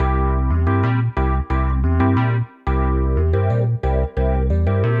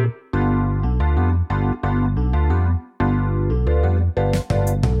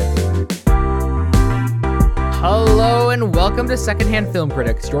Welcome to Secondhand Film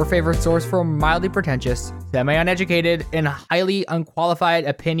Critics, your favorite source for mildly pretentious, semi-uneducated, and highly unqualified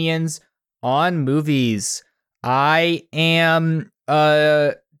opinions on movies. I am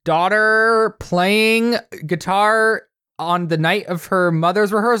a daughter playing guitar on the night of her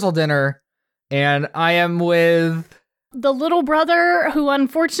mother's rehearsal dinner, and I am with the little brother who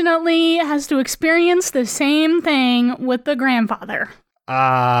unfortunately has to experience the same thing with the grandfather.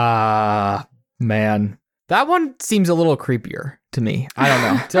 Man. That one seems a little creepier to me. I don't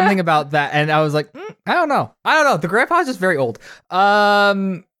know. Something about that. And I was like, I don't know. The grandpa's just very old.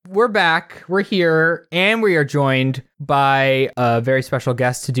 We're back. We're here. And we are joined by a very special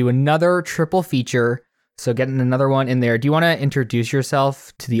guest to do another triple feature. So getting another one in there. Do you want to introduce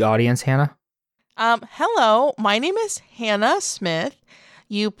yourself to the audience, Hannah? Hello. My name is Hannah Smith.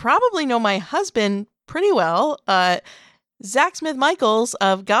 You probably know my husband pretty well. Zach Smith-Michaels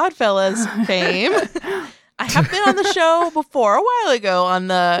of Godfellas fame. I have been on the show before a while ago on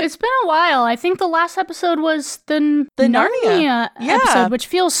the... It's been a while. I think the last episode was the Narnia episode, which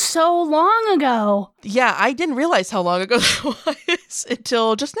feels so long ago. Yeah, I didn't realize how long ago that was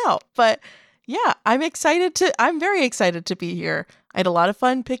until just now. But yeah, I'm very excited to be here. I had a lot of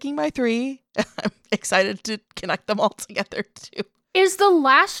fun picking my three. I'm excited to connect them all together too. Is the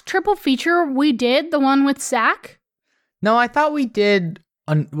last triple feature we did the one with Zach? No, I thought we did...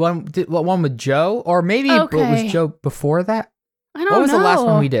 one with Joe? Or maybe it was Joe before that? I don't know. What was the last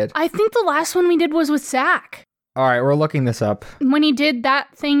one we did? I think the last one we did was with Zach. All right, we're looking this up. When he did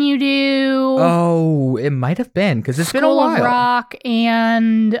that thing you do. Oh, it might have been, because it's been a while. School of Rock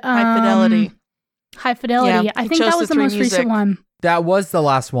and... High Fidelity. High Fidelity. Yeah, I think that was the most recent one. That was the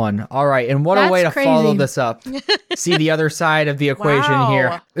last one. All right, and what a way to follow this up. See the other side of the equation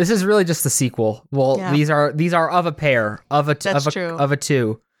here. This is really just the sequel. Well, yeah. these are of a pair, of a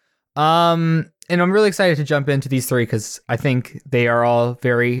two. And I'm really excited to jump into these three because I think they are all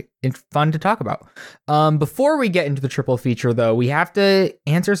very fun to talk about. Before we get into the triple feature, though, we have to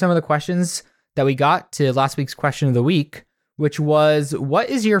answer some of the questions that we got to last week's question of the week, which was, what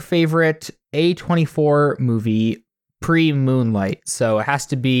is your favorite A24 movie pre-Moonlight? So it has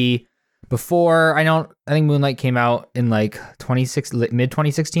to be before. I think Moonlight came out in like mid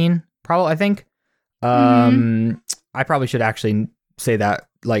 2016, probably. I think. I probably should actually say that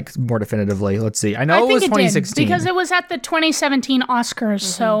like more definitively. Let's see. I know it was 2016 because it was at the 2017 Oscars.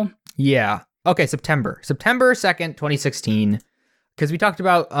 So yeah. Okay, September 2nd, 2016. Because we talked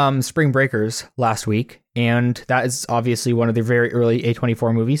about Spring Breakers last week, and that is obviously one of the very early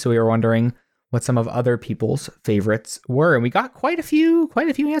A24 movies. So we were wondering what some of other people's favorites were. And we got quite a few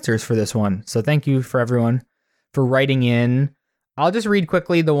answers for this one. So thank you for everyone for writing in. I'll just read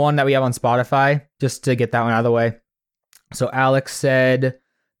quickly the one that we have on Spotify, just to get that one out of the way. So Alex said,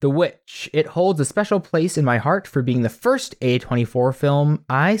 The Witch. It holds a special place in my heart for being the first A24 film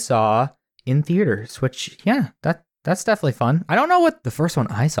I saw in theaters, which, yeah, that's definitely fun. I don't know what the first one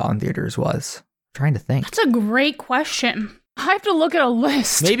I saw in theaters was. I'm trying to think. That's a great question. I have to look at a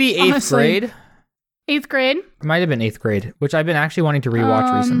list. Maybe 8th grade. 8th grade? It might have been 8th grade, which I've been actually wanting to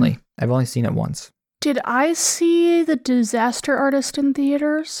rewatch recently. I've only seen it once. Did I see The Disaster Artist in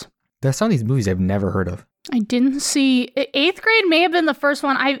theaters? There's some of these movies I've never heard of. I didn't see... 8th grade may have been the first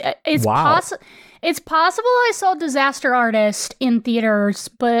one. It's possible I saw Disaster Artist in theaters,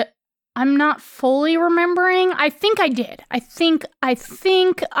 but I'm not fully remembering. I think I did. I think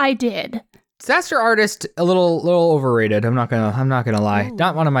I did. Disaster Artist, a little overrated. I'm not gonna lie. Ooh.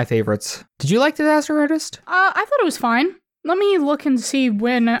 Not one of my favorites. Did you like Disaster Artist? I thought it was fine. Let me look and see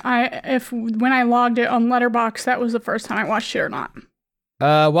when I logged it on Letterboxd, that was the first time I watched it or not.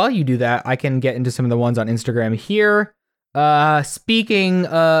 While you do that, I can get into some of the ones on Instagram here. Speaking,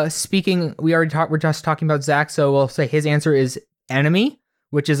 we're just talking about Zach, so we'll say his answer is Enemy,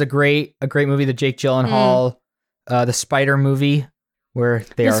 which is a great movie. The Jake Gyllenhaal, the spider movie. Where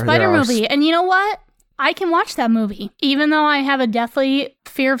the spider movie. And you know what? I can watch that movie, even though I have a deathly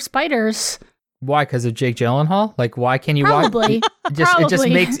fear of spiders. Why? Because of Jake Gyllenhaal? Like, why can you watch? Probably.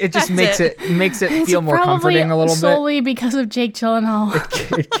 It just makes it feel more comforting a little bit. Solely because of Jake Gyllenhaal.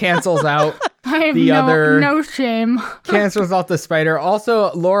 It cancels out I have no shame. Cancels out the spider.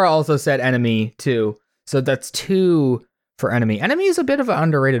 Also, Laura also said Enemy too. So that's 2 for Enemy. Enemy is a bit of an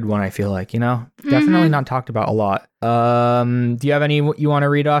underrated one, I feel like, definitely not talked about a lot. Do you have any you want to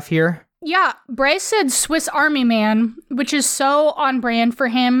read off here? Yeah, Bryce said Swiss Army Man, which is so on brand for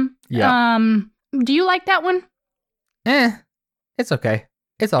him. Yeah. Do you like that one? It's okay.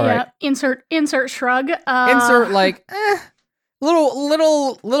 It's all right. Insert shrug. Insert like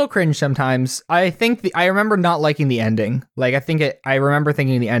little cringe sometimes. I think I remember not liking the ending. Like I remember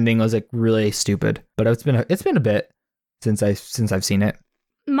thinking the ending was like really stupid. But it's been a bit. since I've seen it.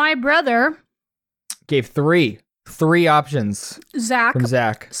 My brother gave three options. From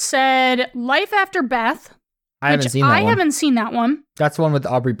Zach said Life After Beth. I haven't seen that one. I haven't seen that one. That's the one with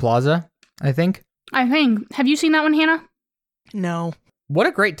Aubrey Plaza, I think. Have you seen that one, Hannah? No. What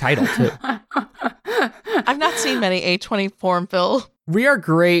a great title, too. I've not seen many A24 film. We are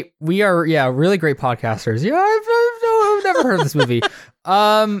great. We are, really great podcasters. Yeah, I've never heard of this movie.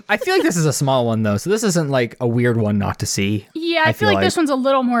 I feel like this is a small one, though, so this isn't like a weird one not to see. Yeah, I feel like this one's a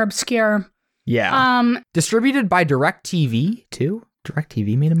little more obscure. Yeah. Distributed by DirecTV, too?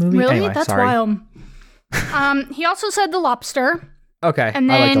 DirecTV made a movie? Really? Anyway, That's wild. He also said The Lobster. Okay, and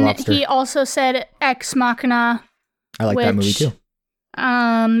then I like The Lobster. He also said Ex Machina. I like that movie, too.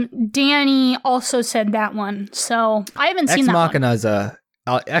 Danny also said that one, so I haven't seen that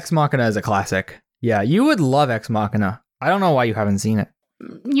one. Ex Machina is a classic. Yeah, you would love Ex Machina. I don't know why you haven't seen it.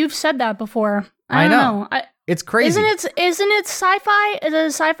 You've said that before. I know. It's crazy. Isn't it sci-fi? Is it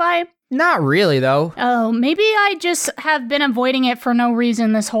sci-fi? Not really, though. Oh, maybe I just have been avoiding it for no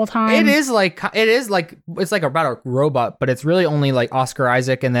reason this whole time. It's like about a robot, but it's really only like Oscar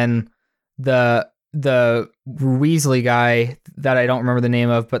Isaac and then the Weasley guy that I don't remember the name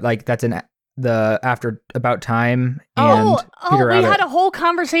of, but like that's in the After About Time and Peter Rabbit. We had a whole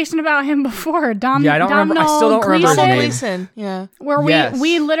conversation about him before. I don't remember. I still don't remember his name. Yeah, where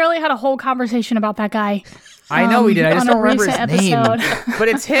we literally had a whole conversation about that guy. I know we did. I just don't remember his name. But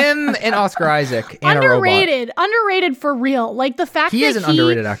it's him and Oscar Isaac and Underrated for real. Like the fact that he is an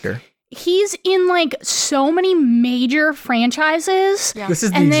underrated actor. He's in like so many major franchises. Yeah. This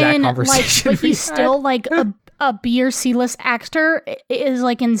is the exact conversation. But he's still like a B or C-list actor is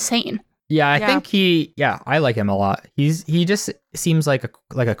like insane. Yeah, I think I like him a lot. He just seems like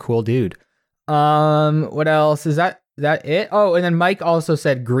a cool dude. What else? Is that it? Oh, and then Mike also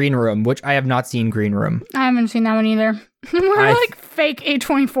said Green Room, which I have not seen Green Room. I haven't seen that one either. We're like fake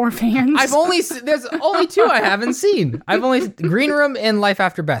A24 fans. There's only two I haven't seen. Green Room and Life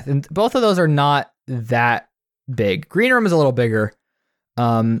After Beth, and both of those are not that big. Green Room is a little bigger.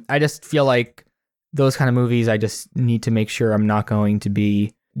 I just feel like those kind of movies, I just need to make sure I'm not going to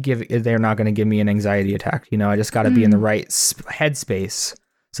be they're not going to give me an anxiety attack. You know, I just got to be in the right headspace.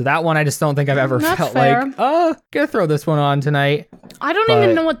 So that one, I just don't think I've ever felt fair. Like, gonna throw this one on tonight. I don't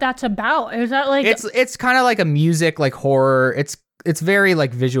even know what that's about. Is that like it's kind of like a music, like horror. It's very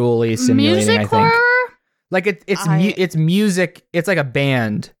like visually stimulating. Music I think. Horror? Like it's music. It's like a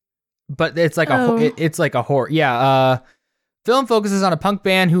band, but it's like it's like a horror. Yeah. Film focuses on a punk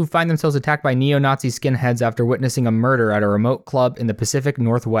band who find themselves attacked by neo-Nazi skinheads after witnessing a murder at a remote club in the Pacific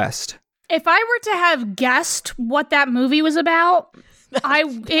Northwest. If I were to have guessed what that movie was about,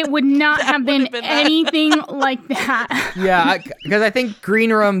 it would not have been anything like that. Yeah, because I think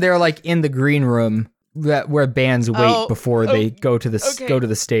Green Room, they're like in the green room where bands wait before they go to the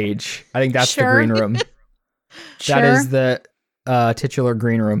stage. I think that's the green room. That is the titular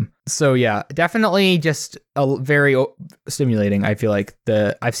green room. So yeah, definitely just a very stimulating. I feel like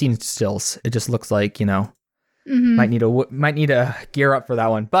I've seen stills. It just looks like, might need to gear up for that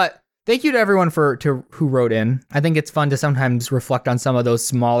one. But thank you to everyone who wrote in. I think it's fun to sometimes reflect on some of those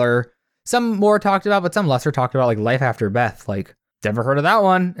smaller, some more talked about, but some lesser talked about, like Life After Beth. Like, never heard of that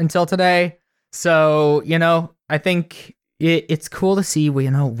one until today. So, I think it's cool to see,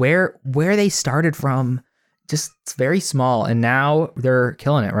 where they started from. Just it's very small, and now they're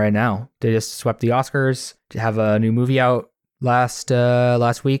killing it right now. They just swept the Oscars to have a new movie out last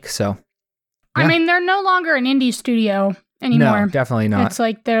week. So, yeah. I mean, they're no longer an indie studio anymore. No, definitely not. It's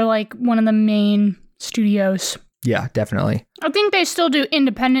like they're like one of the main studios. Yeah, definitely. I think they still do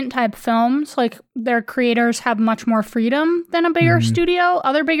independent type films. Like their creators have much more freedom than a bigger studio,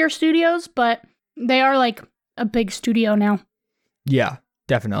 other bigger studios, but they are like a big studio now. Yeah,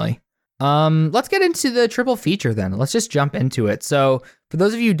 definitely. Let's get into the triple feature then. Let's just jump into it. So for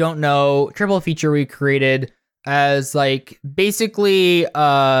those of you who don't know, triple feature we created as like basically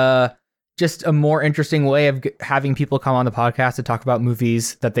just a more interesting way of having people come on the podcast to talk about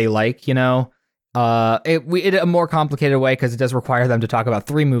movies that they like, in a more complicated way because it does require them to talk about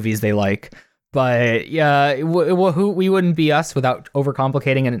 3 movies they like. But yeah, we wouldn't be us without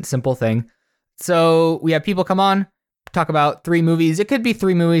overcomplicating a simple thing. So we have people come on, talk about 3 movies. It could be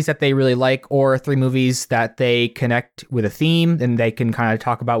 3 movies that they really like or 3 movies that they connect with a theme, and they can kind of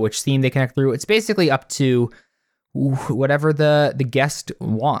talk about which theme they connect through. It's basically up to whatever the guest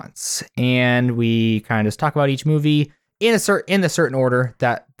wants, and we kind of just talk about each movie in the certain order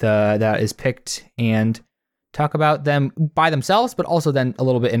that is picked, and talk about them by themselves, but also then a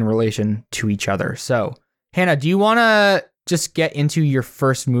little bit in relation to each other. So, Hannah, do you want to just get into your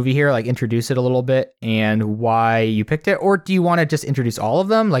first movie here, like introduce it a little bit and why you picked it? Or do you want to just introduce all of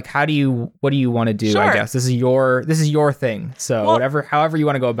them? Like, what do you want to do? Sure. I guess this is your thing. So however you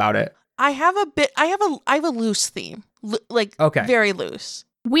want to go about it. I have a loose theme, very loose.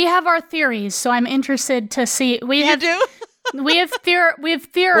 We have our theories, so I'm interested to see. We have theorized.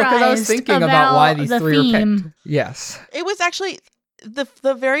 Well, I was thinking about why these three are picked. Yes, it was actually the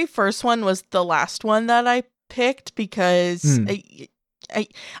very first one was the last one that I picked because I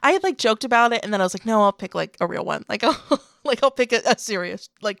had like joked about it, and then I was like, no, I'll pick like a real one, I'll pick a serious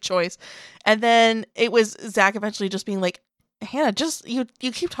like choice, and then it was Zach eventually just being like, Hannah, just you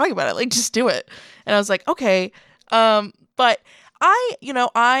keep talking about it, like just do it, and I was like, okay, but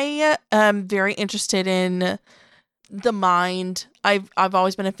I am very interested in the mind. I've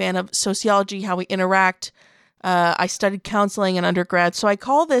always been a fan of sociology, how we interact. I studied counseling in undergrad, so I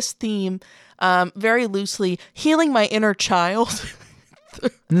call this theme very loosely healing my inner child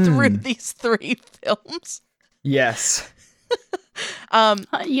through these three films. Yes.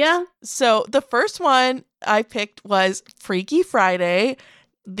 Yeah. So the first one I picked was Freaky Friday,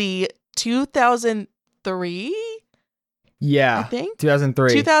 the 2003. Yeah, I think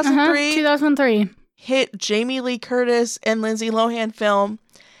 2003. 2003 hit Jamie Lee Curtis and Lindsay Lohan film,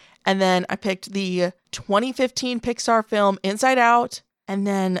 and then I picked the 2015 Pixar film Inside Out, and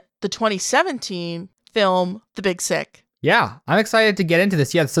then the 2017 film The Big Sick. Yeah, I'm excited to get into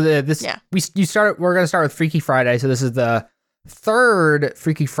this. Yeah, so we're going to start with Freaky Friday. So this is the third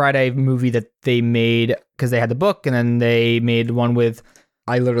Freaky Friday movie that they made because they had the book, and then they made one with,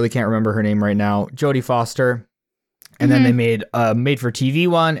 I literally can't remember her name right now, Jodie Foster. And then they made a made-for-TV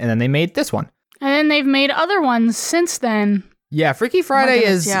one, and then they made this one. And then they've made other ones since then. Yeah, Freaky Friday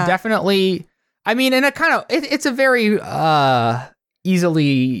is definitely, I mean, and it's a very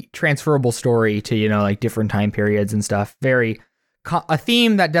easily transferable story to, like different time periods and stuff. A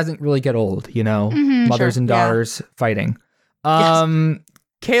theme that doesn't really get old, mothers and daughters fighting. Yes.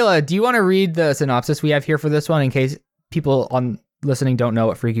 Kayla, do you want to read the synopsis we have here for this one in case people on listening don't know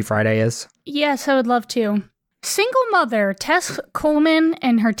what Freaky Friday is? Yes, I would love to. Single mother Tess Coleman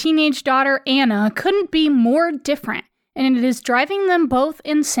and her teenage daughter Anna couldn't be more different, and it is driving them both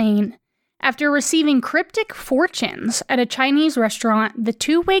insane. After receiving cryptic fortunes at a Chinese restaurant, the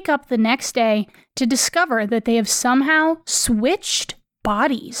two wake up the next day to discover that they have somehow switched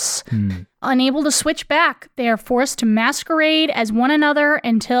bodies. Unable to switch back, they are forced to masquerade as one another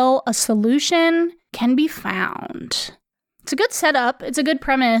until a solution can be found. It's a good setup. It's a good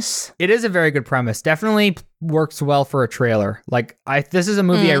premise. It is a very good premise. Definitely works well for a trailer. This is a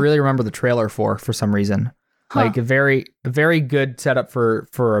movie I really remember the trailer for some reason. Huh. Like a very good setup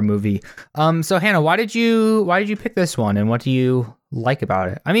for a movie. So Hannah, why did you pick this one, and what do you like about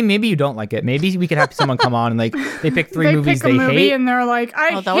it? I mean, maybe you don't like it. Maybe we could have someone come on and they pick three movies they hate, and they're like,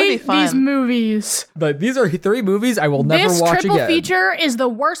 I hate these movies. But these are three movies I will never watch again. This triple feature is the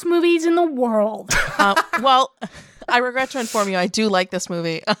worst movies in the world. Well, I regret to inform you, I do like this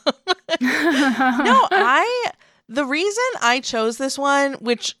movie. The reason I chose this one,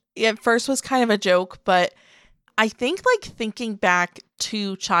 which at first was kind of a joke, but I think thinking back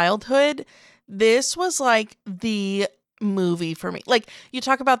to childhood, this was the movie for me. You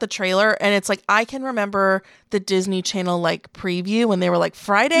talk about the trailer and it's I can remember the Disney Channel preview when they were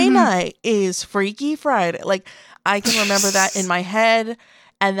Friday night is Freaky Friday. I can remember that in my head,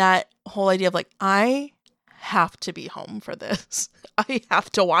 and that whole idea of I have to be home for this. I have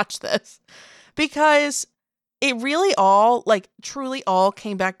to watch this, because it really all truly all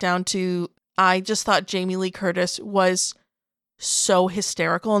came back down to, I just thought Jamie Lee Curtis was so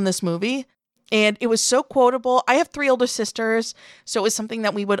hysterical in this movie, and it was so quotable. I have 3 older sisters, so it was something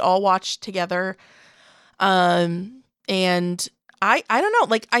that we would all watch together. And I don't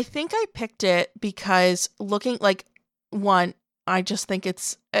know, I think I picked it because looking one, I just think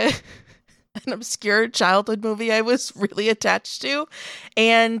it's an obscure childhood movie I was really attached to.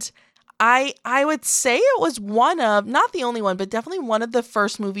 And I would say it was one of, not the only one, but definitely one of the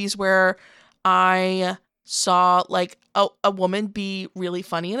first movies where I saw a woman be really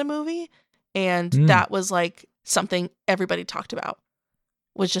funny in a movie. And that was something everybody talked about,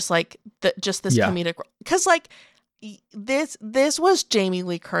 was just this comedic, because this was Jamie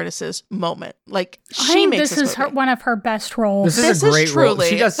Lee Curtis's moment. She makes this is movie. One of her best roles. This is a great role.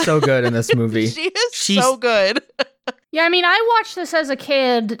 She does so good in this movie. She's so good. Yeah, I mean, I watched this as a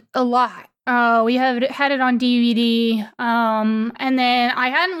kid a lot. We had it on DVD, and then I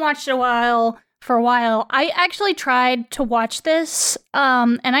hadn't watched it for a while. I actually tried to watch this,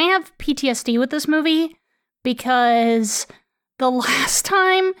 and I have PTSD with this movie because the last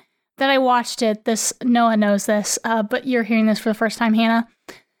time that I watched it, Noah knows this, but you're hearing this for the first time, Hannah.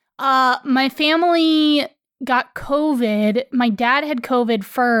 My family got COVID. My dad had COVID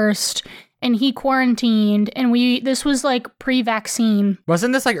first, and he quarantined, and this was like pre-vaccine.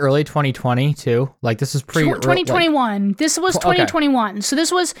 Wasn't this like early 2020 too? Like this was 2021. Like, this was 2021. Okay. So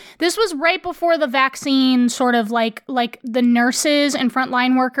this was right before the vaccine, sort of like the nurses and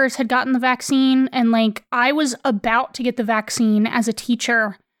frontline workers had gotten the vaccine, and like I was about to get the vaccine as a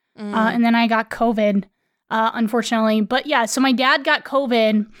teacher, and then I got COVID, unfortunately. But yeah, so my dad got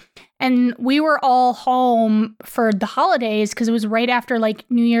COVID. And we were all home for the holidays because it was right after like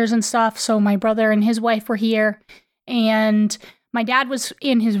New Year's and stuff. So my brother and his wife were here, and my dad was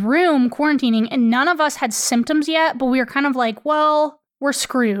in his room quarantining, and none of us had symptoms yet, but we were kind of like, well, we're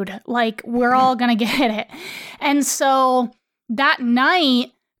screwed. Like, we're all going to get it. And so that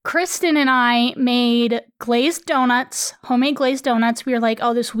night, Kristen and I made glazed donuts, homemade glazed donuts. We were like,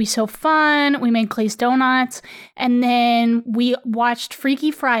 oh, this will be so fun. We made glazed donuts. And then we watched Freaky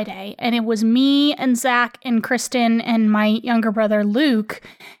Friday. And it was me and Zach and Kristen and my younger brother, Luke.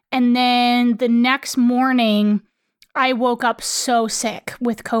 And then the next morning, I woke up so sick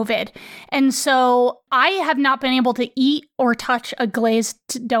with COVID. And so I have not been able to eat or touch a glazed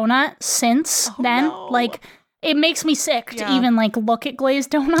donut since then. No. Like, it makes me sick to even like look at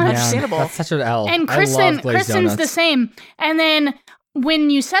glazed donuts. Yeah, that's such an L. And Kristen's donuts. The same. And then when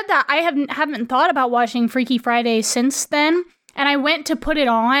you said that, I haven't thought about watching Freaky Friday since then. And I went to put it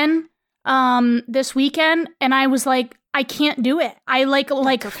on this weekend, and I was like, I can't do it. I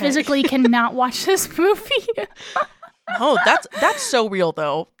physically cannot watch this movie. Oh, that's so real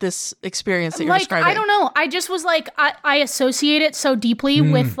though, this experience that you're describing. I don't know. I just was like, I associate it so deeply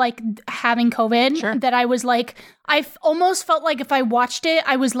with like having COVID that I was like, I almost felt like if I watched it,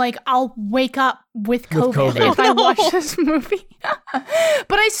 I was like, I'll wake up with COVID if I watch this movie.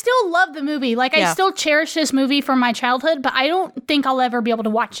 But I still love the movie. Like, I still cherish this movie from my childhood, but I don't think I'll ever be able to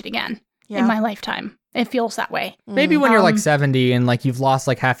watch it again in my lifetime. It feels that way. Maybe when you're like 70 and like you've lost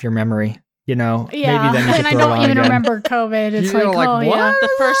like half your memory. You know, maybe then you and I don't even remember COVID. It's like, oh what? yeah, the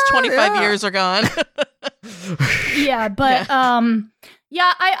first 25 years are gone. Yeah, but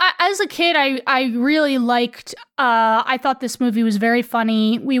I as a kid, I really liked. I thought this movie was very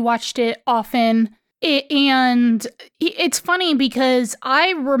funny. We watched it often, and it's funny because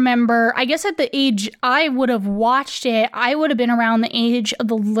I remember. I guess at the age I would have watched it, I would have been around the age of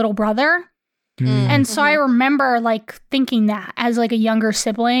the little brother. And so I remember like thinking that as like a younger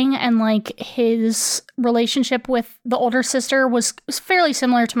sibling, and like his relationship with the older sister was fairly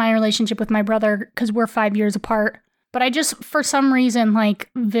similar to my relationship with my brother because we're 5 years apart. But I just, for some reason,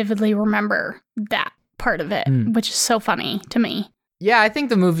 like vividly remember that part of it, which is so funny to me. Yeah, I think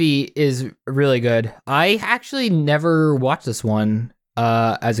the movie is really good. I actually never watched this one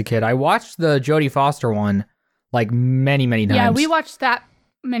as a kid. I watched the Jodie Foster one like many, many times. Yeah, we watched that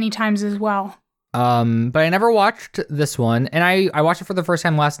many times as well. But I never watched this one, and I watched it for the first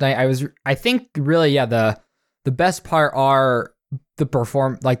time last night. I think really, the best part are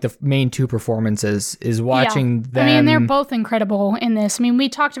the main two performances is watching them. I mean, they're both incredible in this. I mean, we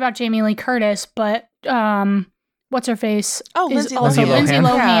talked about Jamie Lee Curtis, but what's her face? Oh, Lindsay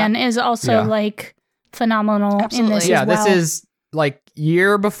Lohan is also like phenomenal in this. Yeah, as well. This is like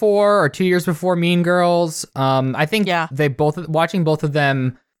year before or 2 years before Mean Girls. I think they watching both of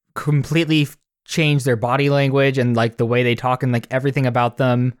them completely change their body language and like the way they talk, and like everything about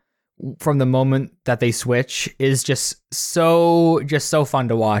them from the moment that they switch is just so fun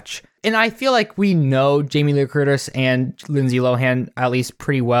to watch. And I feel like we know Jamie Lee Curtis and Lindsay Lohan at least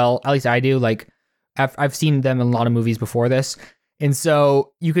pretty well. At least I do. Like I've seen them in a lot of movies before this. And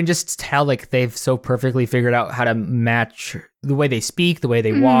so you can just tell like they've so perfectly figured out how to match the way they speak, the way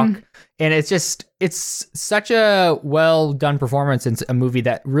they walk. And it's such a well done performance in a movie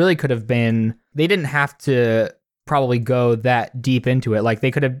that really could have been, they didn't have to probably go that deep into it. Like they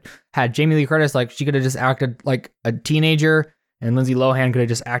could have had Jamie Lee Curtis, like she could have just acted like a teenager, and Lindsay Lohan could have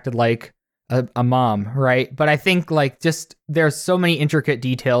just acted like a mom, right? But I think like just there's so many intricate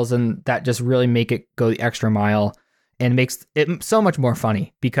details and that just really make it go the extra mile. And makes it so much more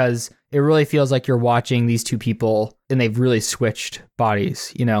funny because it really feels like you're watching these two people and they've really switched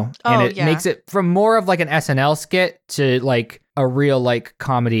bodies, you know? And it makes it from more of like an SNL skit to like a real like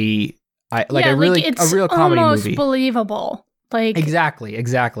comedy, a real comedy almost movie. Believable. Like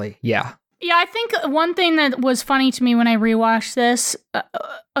Exactly. Yeah. Yeah, I think one thing that was funny to me when I rewatched this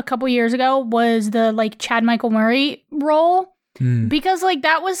a couple years ago was the like Chad Michael Murray role. Because like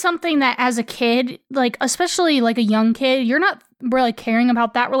that was something that as a kid, like especially like a young kid, you're not really caring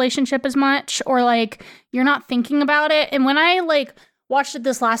about that relationship as much, or like you're not thinking about it. And when I like watched it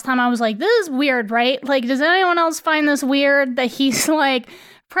this last time, I was like, this is weird, right? Like, does anyone else find this weird that he's like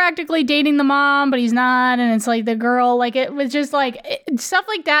practically dating the mom, but he's not, and it's like the girl, like it was just like stuff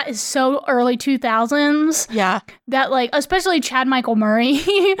like that is so early 2000s. Yeah. That like, especially Chad Michael Murray,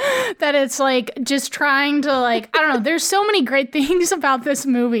 that it's like just trying to like, I don't know, there's so many great things about this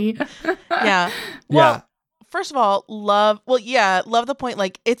movie. Yeah. Well, first of all, love the point,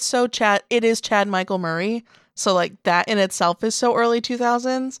 like it is Chad Michael Murray. So, like, that in itself is so early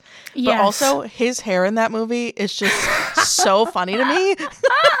 2000s. Yes. But also, his hair in that movie is just so funny to me.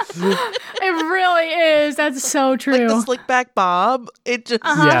 It really is. That's so true. Like the slick back bob. It just...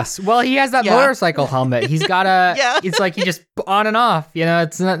 Yes. Well, he has that motorcycle helmet. He's got a... It's like he just on and off. You know,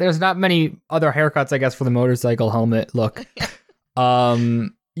 there's not many other haircuts, I guess, for the motorcycle helmet look.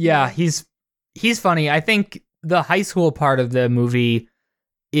 He's funny. I think the high school part of the movie...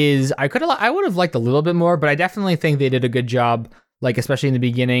 I would have liked a little bit more, but I definitely think they did a good job, like especially in the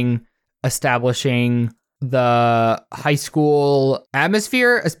beginning, establishing the high school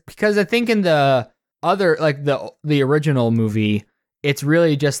atmosphere. Because I think in the other, like the original movie, it's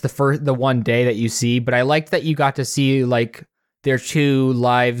really just the one day that you see. But I liked that you got to see like their two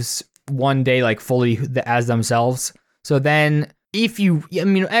lives one day, like fully as themselves. So then,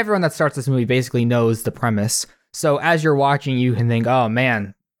 everyone that starts this movie basically knows the premise. So as you're watching, you can think, oh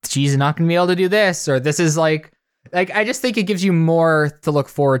man, she's not going to be able to do this, or this is like, I just think it gives you more to look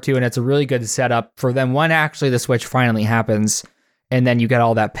forward to, and it's a really good setup for them when actually the switch finally happens, and then you get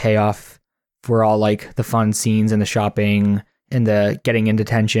all that payoff for all like the fun scenes and the shopping and the getting in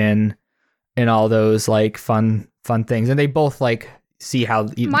detention and all those like fun things. And they both like see how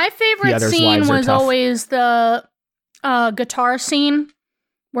my favorite scene was always the guitar scene.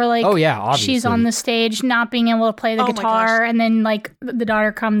 Where like she's on the stage not being able to play the guitar, and then like the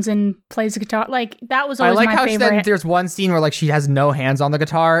daughter comes and plays the guitar. Like that was always my favorite. I like how there's one scene where like she has no hands on the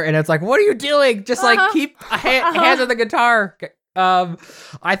guitar, and it's like, what are you doing? Just like keep hands on the guitar.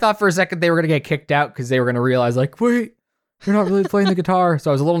 I thought for a second they were gonna get kicked out because they were gonna realize like, wait, you're not really playing the guitar.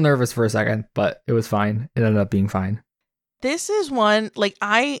 So I was a little nervous for a second, but it was fine. It ended up being fine. This is one like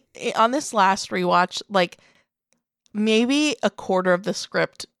on this last rewatch, like. Maybe a quarter of the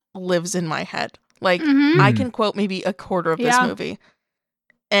script lives in my head. Like I can quote maybe a quarter of this movie.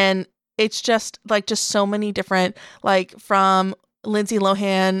 And it's just like so many different, like from Lindsay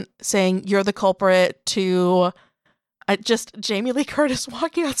Lohan saying you're the culprit to just Jamie Lee Curtis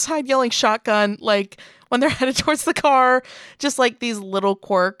walking outside yelling shotgun, like when they're headed towards the car, just like these little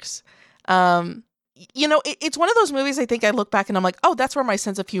quirks. It's one of those movies I think I look back and I'm like, oh, that's where my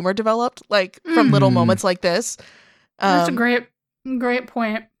sense of humor developed, like from little moments like this. That's a great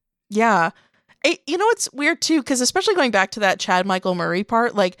point. Yeah. It's weird too, because especially going back to that Chad Michael Murray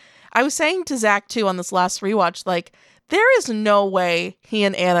part, like I was saying to Zach too on this last rewatch, like there is no way he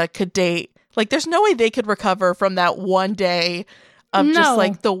and Anna could date. Like there's no way they could recover from that one day of just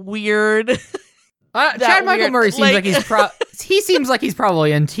like the weird. Chad Michael Murray seems like he seems like he's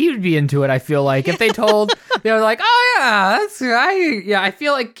probably he would be into it. I feel like if they told, they were like, oh yeah, I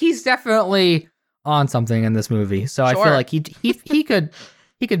feel like he's definitely on something in this movie, so sure. I feel like he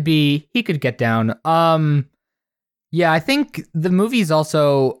could get down. I think the movie's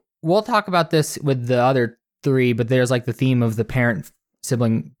also, we'll talk about this with the other three, but there's like the theme of the parent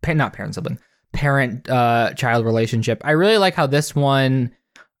child relationship. I really like how this one,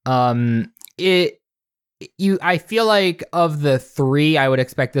 I feel like of the three, I would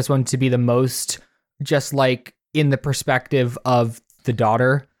expect this one to be the most just like in the perspective of the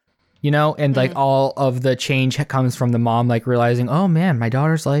daughter. And like all of the change comes from the mom, like realizing, oh man, my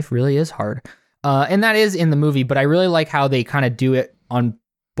daughter's life really is hard. And that is in the movie, but I really like how they kind of do it on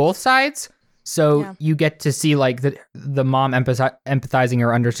both sides. So you get to see like the mom empathizing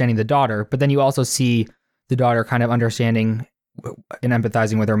or understanding the daughter, but then you also see the daughter kind of understanding and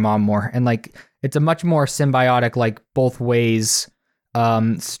empathizing with her mom more. And like, it's a much more symbiotic, like both ways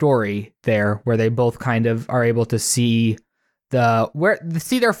story there, where they both kind of are able to see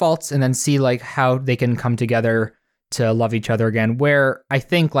see their faults and then see like how they can come together to love each other again. Where I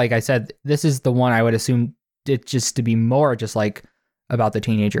think, like I said, this is the one I would assume it just to be more just like about the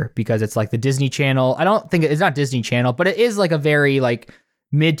teenager, because it's like the Disney Channel. I don't think it's not Disney Channel, but it is like a very like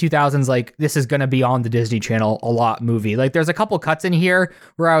mid 2000s, like this is going to be on the Disney Channel a lot movie. Like there's a couple cuts in here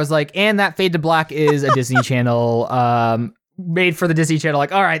where I was like, and that fade to black is a Disney Channel made for the Disney Channel.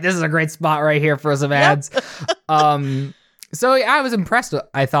 Like, all right, this is a great spot right here for some ads. So I was impressed.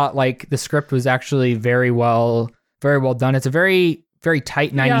 I thought like the script was actually very well done. It's a very, very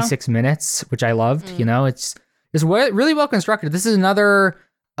tight 96 minutes, which I loved. It's really well constructed. This is another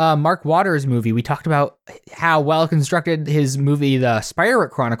Mark Waters' movie. We talked about how well constructed his movie, The Spirit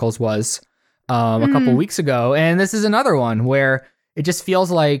Chronicles, was a couple weeks ago. And this is another one where it just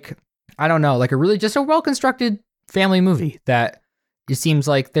feels like, I don't know, like a well constructed family movie that it seems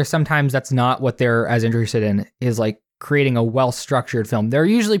like there's sometimes that's not what they're as interested in, is like creating a well structured film. They're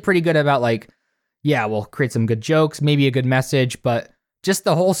usually pretty good about like, yeah, we'll create some good jokes, maybe a good message, but just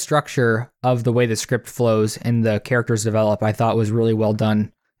the whole structure of the way the script flows and the characters develop, I thought was really well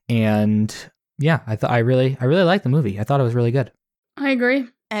done. And yeah, I really liked the movie. I thought it was really good. I agree.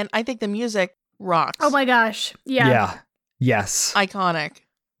 And I think the music rocks. Oh my gosh. Yeah. Yeah. Yes. Iconic.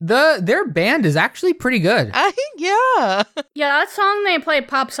 Their band is actually pretty good. Yeah. Yeah, that song they play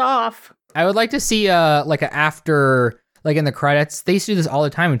pops off. I would like to see like an after, like in the credits. They used to do this all the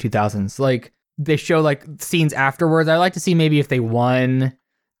time in 2000s. Like they show like scenes afterwards. I'd like to see maybe if they won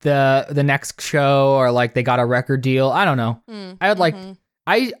the next show or like they got a record deal. I don't know. I would like,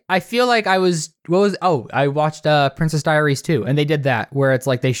 I feel like I watched Princess Diaries 2, and they did that where it's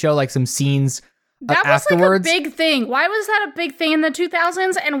like they show like some scenes that was afterwards. Like a big thing. Why was that a big thing in the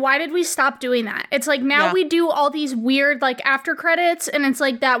 2000s, and why did we stop doing that? It's like now we do all these weird like after credits, and it's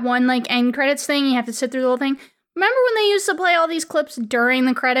like that one like end credits thing. You have to sit through the whole thing. Remember when they used to play all these clips during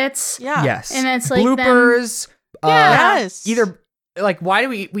the credits? Yeah. Yes. And it's like bloopers. Yes. Either like, why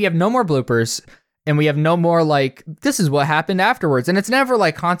do we have no more bloopers? And we have no more like, this is what happened afterwards. And it's never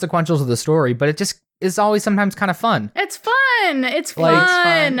like consequential to the story, but it just is always sometimes kind of fun. It's fun. It's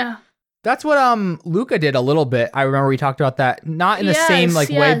fun. That's what Luca did a little bit. I remember we talked about that. Not in the same like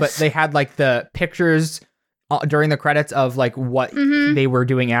way, but they had like the pictures during the credits of like what they were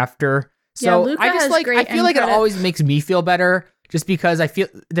doing after. So Luca I just has like, great I feel like end it always makes me feel better just because I feel,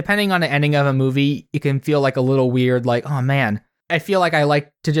 depending on the ending of a movie, it can feel like a little weird, like, oh man. I feel like I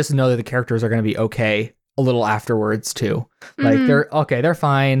like to just know that the characters are going to be okay a little afterwards too. Like they're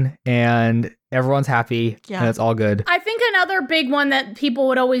fine and everyone's happy and it's all good. I think another big one that people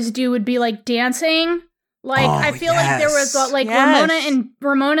would always do would be like dancing. Like I feel like there was like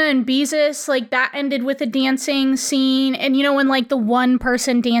Ramona and Beezus, like that ended with a dancing scene. And you know when like the one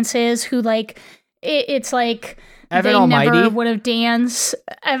person dances who like it's like Evan they Almighty never would have danced.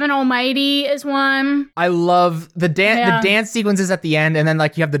 Evan Almighty is one. I love the dance sequences at the end, and then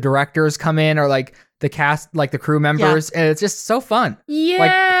like you have the directors come in or like the cast, like the crew members, and it's just so fun. Yeah,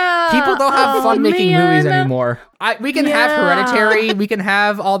 like people don't have fun making movies anymore. We can have Hereditary, we can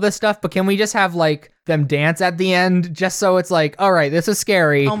have all this stuff, but can we just have like them dance at the end just so it's like, all right, this is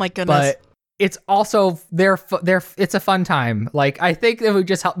scary. Oh my goodness. But it's also it's a fun time. Like I think it would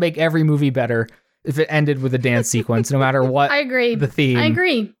just help make every movie better if it ended with a dance sequence, no matter what. I agree. The theme. I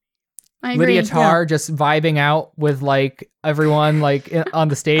agree. Lydia Tarr just vibing out with like everyone like on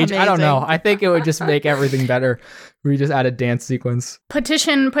the stage. Amazing. I don't know. I think it would just make everything better. We just add a dance sequence.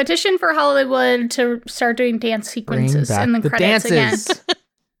 Petition for Hollywood to start doing dance sequences in the credits dances.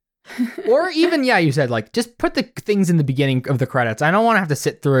 Again. Or even you said like just put the things in the beginning of the credits. I don't want to have to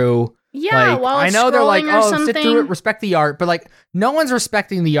sit through. Yeah, like, while I know they're like, something. Sit through it, respect the art, but like no one's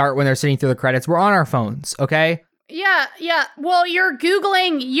respecting the art when they're sitting through the credits. We're on our phones, okay? Yeah. Well, you're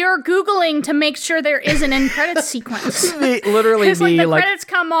Googling to make sure there is an end credits sequence. Literally, it's like the credits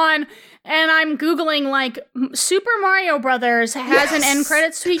come on, and I'm Googling like Super Mario Brothers has an end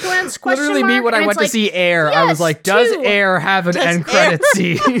credits sequence. Literally, me when I went to see Air, I was like, does Air have an end credits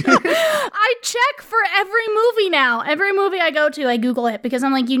scene? I check for every movie now. Every movie I go to, I Google it because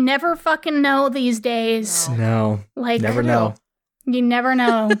I'm like, you never fucking know these days. No, like never know. You never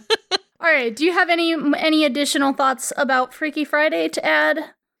know. All right. Do you have any additional thoughts about Freaky Friday to add?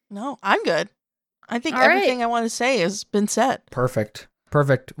 No, I'm good. I think everything I want to say has been said. Perfect.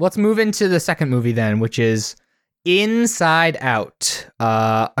 Let's move into the second movie then, which is Inside Out,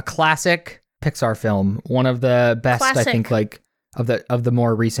 a classic Pixar film, one of the best, I think, like of the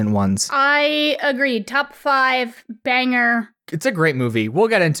more recent ones. I agree. Top 5 banger. It's a great movie. We'll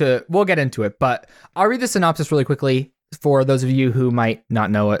get into it, but I'll read the synopsis really quickly for those of you who might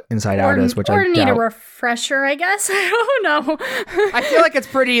not know what Inside Out is, which I need doubt. A refresher, I guess. I don't know. I feel like it's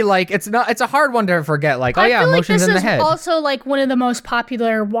pretty like it's a hard one to forget. Like, oh yeah, emotions in the head. Also, like one of the most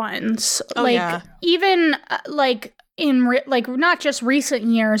popular ones. Even like in like not just recent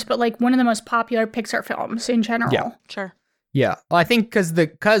years, but like one of the most popular Pixar films in general. Yeah, sure. Yeah, well, I think because the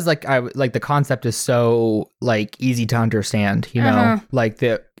concept is so like easy to understand. You know, like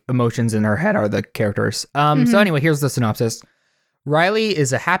the emotions in her head are the characters. So anyway, here's the synopsis. Riley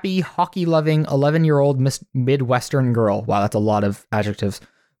is a happy, hockey-loving 11-year-old Midwestern girl. Wow, that's a lot of adjectives.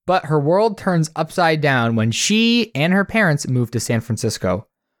 But her world turns upside down when she and her parents move to San Francisco.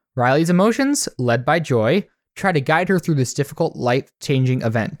 Riley's emotions, led by joy, try to guide her through this difficult, life-changing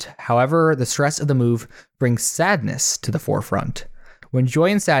event. However, the stress of the move brings sadness to the forefront. When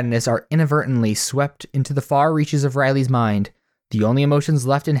joy and sadness are inadvertently swept into the far reaches of Riley's mind, the only emotions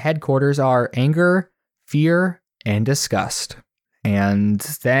left in headquarters are anger, fear, and disgust. And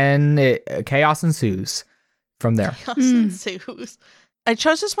then chaos ensues from there. Chaos ensues. I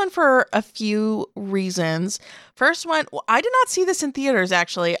chose this one for a few reasons. First one, I did not see this in theaters,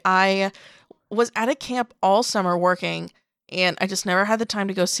 actually. I was at a camp all summer working, and I just never had the time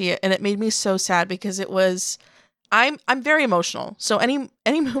to go see it. And it made me so sad because it was, I'm very emotional. So any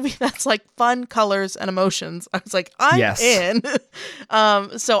movie that's like fun, colors, and emotions, I was like, I'm in.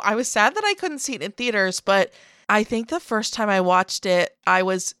 So I was sad that I couldn't see it in theaters, but I think the first time I watched it, I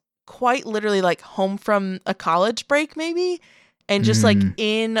was quite literally like home from a college break maybe, and just like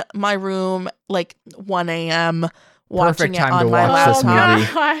in my room, like 1 a.m., watching Perfect time it on to my watch this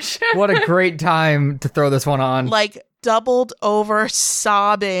movie. Gosh. What a great time to throw this one on. Like doubled over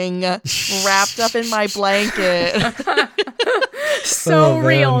sobbing, wrapped up in my blanket. So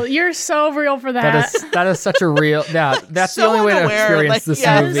real. You're so real for that. That is such a real, that's So the only way to unaware, experience this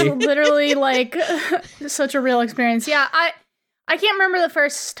That movie. is literally like such a real experience. Yeah, I can't remember the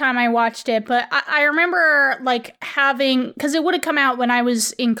first time I watched it, but I remember like having, because it would have come out when I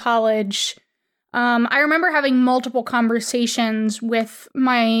was in college. I remember having multiple conversations with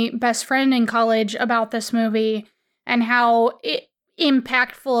my best friend in college about this movie and how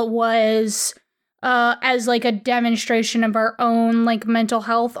impactful it was as like a demonstration of our own like mental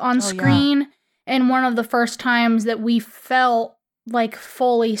health on screen. Yeah. And one of the first times that we felt like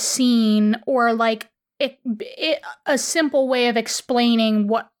fully seen, or like a simple way of explaining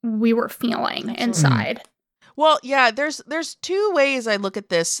what we were feeling inside. Well, yeah, there's two ways I look at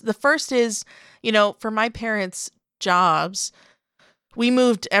this. The first is, for my parents' jobs, we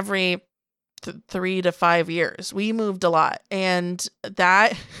moved every 3 to 5 years. We moved a lot. And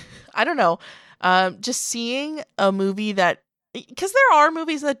that, I don't know, just seeing a movie that, because there are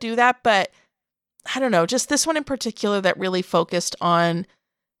movies that do that, but I don't know, just this one in particular that really focused on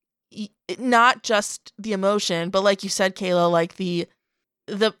not just the emotion, but like you said, Kayla, like the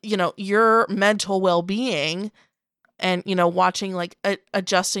your mental well-being and, watching like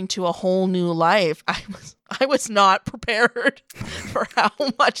adjusting to a whole new life. I was not prepared for how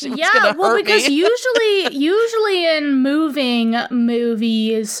much it was gonna hurt because me. usually in moving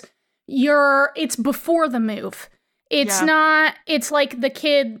movies, it's before the move. It's not, it's like the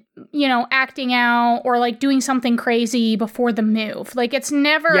kid, acting out or like doing something crazy before the move. Like it's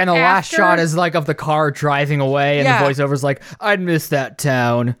never and the last shot is like of the car driving away and the voiceover's like, I'd miss that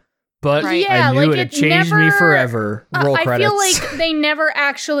town, but I knew it changed me forever. Roll credits. I feel like they never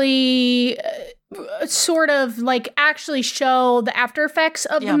actually sort of like actually show the after effects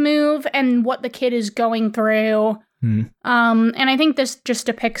of the move and what the kid is going through. And I think this just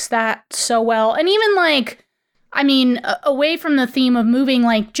depicts that so well. And even like, I mean, away from the theme of moving,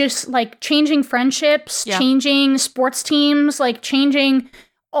 like just like changing friendships, changing sports teams, like changing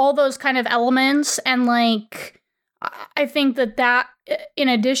all those kind of elements. And like, I think that in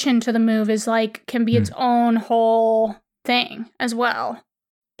addition to the move is like, can be its own whole thing as well.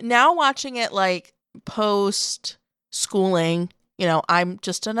 Now watching it like post schooling, I'm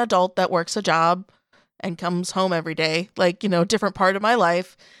just an adult that works a job and comes home every day, like, different part of my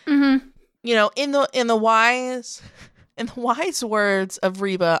life. Mm-hmm. In the wise words of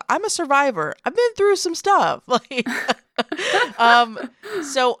Reba, I'm a survivor. I've been through some stuff. Like,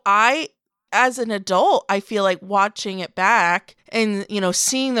 so as an adult, I feel like watching it back and,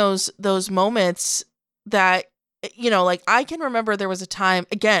 seeing those moments that, like I can remember there was a time,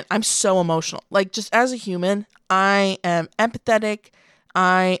 again, I'm so emotional. Like just as a human, I am empathetic.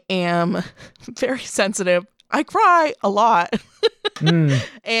 I am very sensitive. I cry a lot.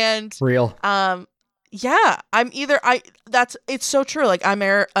 And real. It's so true. Like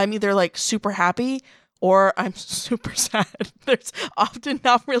I'm either like super happy or I'm super sad. There's often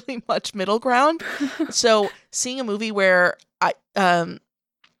not really much middle ground. So seeing a movie where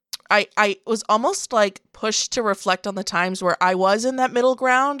I was almost like pushed to reflect on the times where I was in that middle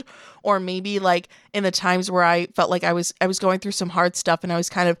ground, or maybe like in the times where I felt like I was going through some hard stuff and I was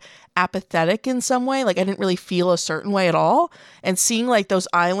kind of apathetic in some way. Like I didn't really feel a certain way at all. And seeing like those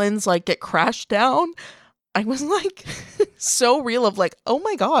islands like get crashed down, I was like so real of like, oh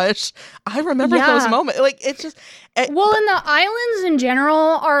my gosh, I remember those moments. Like it's just. Well, and the islands in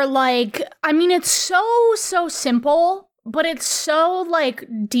general are like, I mean, it's so simple. But it's so, like,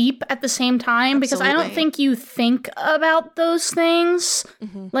 deep at the same time. Absolutely. Because I don't think you think about those things.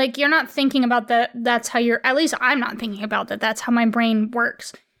 Mm-hmm. Like, you're not thinking about that. That's how at least I'm not thinking about that. That's how my brain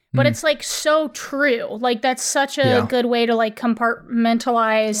works. but it's like so true. Like that's such a good way to like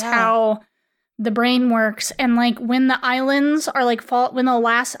compartmentalize how the brain works. And like when the islands are like when the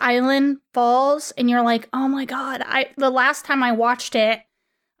last island falls and you're like, oh my God, the last time I watched it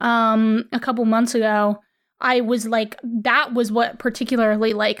a couple months ago, I was like, that was what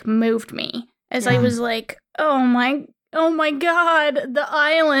particularly like moved me, as I was like, oh my God, the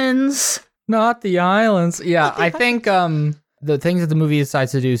islands. Not the islands. Yeah, I think the things that the movie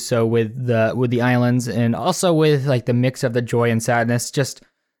decides to do so with the islands, and also with like the mix of the joy and sadness, just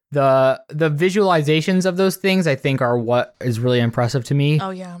the visualizations of those things, I think, are what is really impressive to me.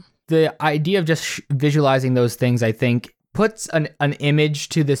 Oh yeah. The idea of just visualizing those things, I think, puts an image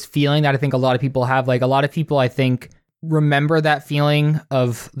to this feeling that I think a lot of people have. Like a lot of people, I think, remember that feeling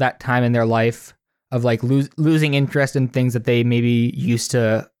of that time in their life of like losing interest in things that they maybe used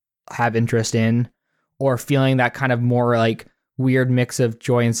to have interest in, or feeling that kind of more like weird mix of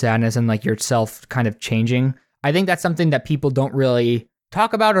joy and sadness and like yourself kind of changing. I think that's something that people don't really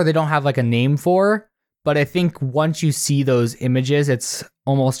talk about, or they don't have like a name for. But I think once you see those images, it's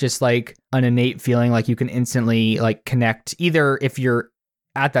almost just like an innate feeling, like you can instantly like connect, either if you're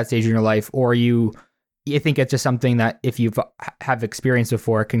at that stage in your life, or you think it's just something that if you have experienced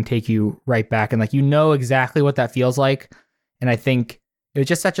before, it can take you right back, and like you know exactly what that feels like. And I think it was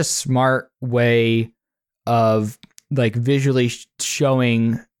just such a smart way of like visually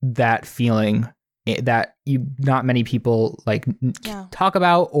showing that feeling that not many people like talk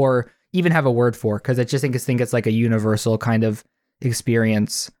about or even have a word for, because I just think it's like a universal kind of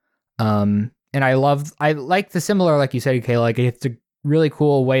experience. And I like the similar, like you said, Kayla, like it's a really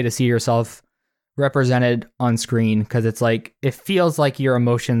cool way to see yourself represented on screen, because it's like it feels like your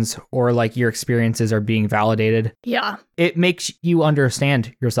emotions or like your experiences are being validated. Yeah. It makes you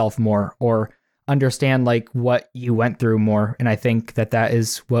understand yourself more, or understand like what you went through more. And I think that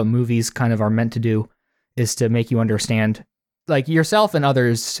is what movies kind of are meant to do, is to make you understand like yourself and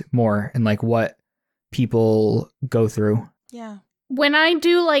others more, and like what people go through. Yeah. When I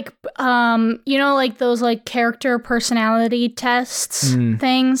do like, like those like character personality tests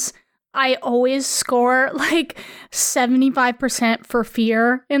things, I always score like 75% for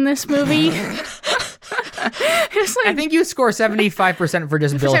fear in this movie. It's like, I think you score 75% for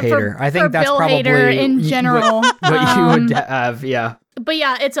just Bill Hader. I think that's Bill probably Hader in general. What you would have, yeah. But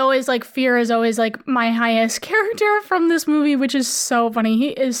yeah, it's always like fear is always like my highest character from this movie, which is so funny. He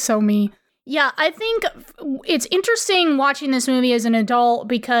is so me. Yeah, I think it's interesting watching this movie as an adult,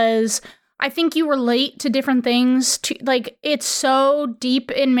 because I think you relate to different things. Like it's so deep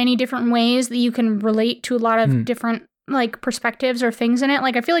in many different ways that you can relate to a lot of different like perspectives or things in it.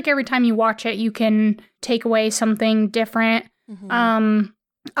 Like I feel like every time you watch it, you can take away something different.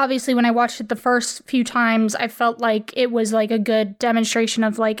 Obviously, when I watched it the first few times, I felt like it was like a good demonstration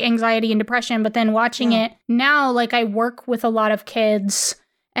of like anxiety and depression. But then watching it now, like I work with a lot of kids,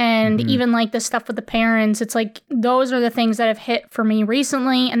 and even like the stuff with the parents, it's like those are the things that have hit for me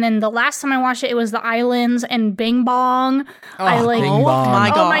recently. And then the last time I watched it was The Islands and Bing Bong. Oh my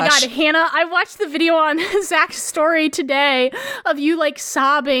God, Hannah, I watched the video on Zach's story today of you like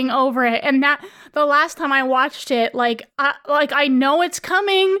sobbing over it, and that the last time I watched it, I know it's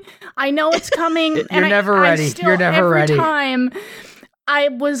coming. You're never ready. You're never ready. Every time I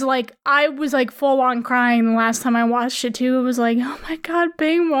was like full on crying the last time I watched it too. It was like, oh my God,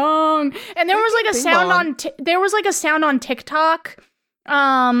 Bing Bong. And there was like a sound on TikTok.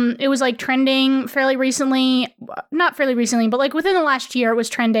 It was like trending fairly recently, not fairly recently, but like within the last year it was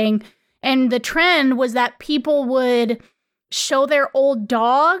trending. And the trend was that people would show their old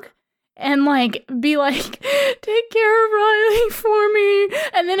dog and like be like, take care of Riley for me.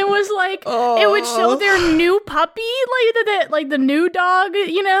 And then it was like, it would show their new puppy, like the new dog,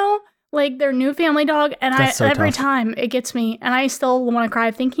 like their new family dog. And every time it gets me, and I still want to cry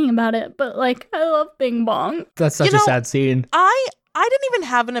thinking about it. But like, I love Bing Bong. That's such a sad scene. I didn't even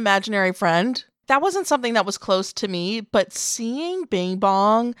have an imaginary friend. That wasn't something that was close to me. But seeing Bing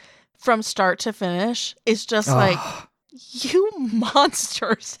Bong from start to finish is just like, you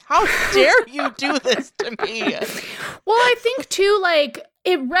monsters, how dare you do this to me? Well, I think too, like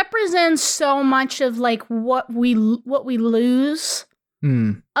it represents so much of like what we lose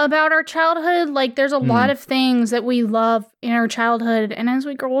about our childhood. Like there's a lot of things that we love in our childhood, and as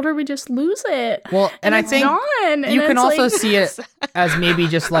we grow older we just lose it. Well, and I think you can also see it as maybe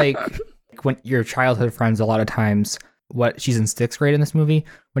just like when your childhood friends, a lot of times, she's in 6th grade in this movie.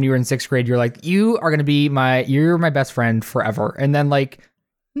 When you were in 6th grade, you're like, you are going to be you're my best friend forever. And then like,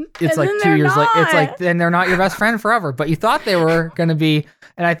 it's like 2 years later, it's like, then they're not your best friend forever, but you thought they were going to be.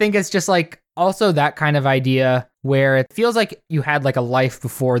 And I think it's just like also that kind of idea where it feels like you had like a life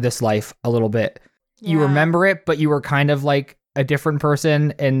before this life a little bit. Yeah. You remember it, but you were kind of like a different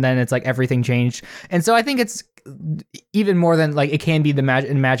person, and then it's like everything changed. And so I think it's even more than like it can be the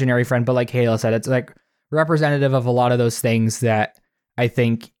imaginary friend, but like Kayla said, it's like representative of a lot of those things that I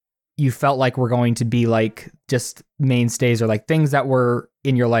think you felt like were going to be like just mainstays or like things that were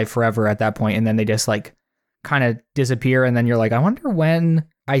in your life forever at that point, and then they just like kind of disappear, and then you're like, I wonder when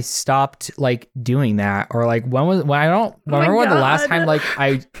I stopped like doing that, or like when the last time like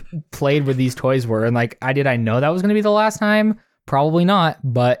I played with these toys were, and like I know that was going to be the last time? Probably not,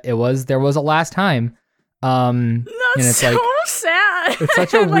 but there was a last time. That's and it's so like, sad. It's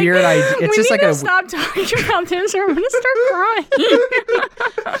such a weird idea. It's just like stop talking about this, or I'm gonna start crying.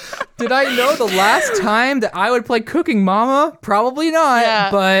 Did I know the last time that I would play Cooking Mama? Probably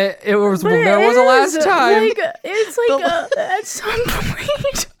not. But there was a last time. Like, it's like at some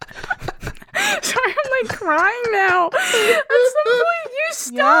point. Sorry, I'm like crying now. At some point, you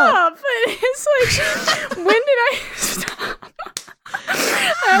stop. And it's like, when did I stop? I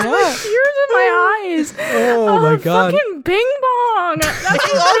have like tears in my eyes. Oh my god! Fucking Bing Bong. That's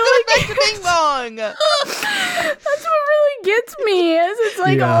what really Bing Bong. That's what really gets me. Is it's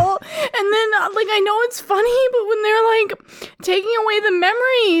like all, and then like I know it's funny, but when they're like taking away the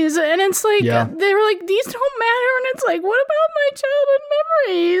memories, and it's like they're like, these don't matter, and it's like, what about my childhood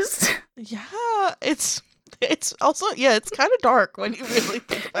memories? Yeah, it's also it's kind of dark when you really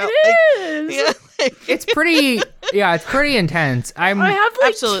think about it. It is. It's pretty intense. I have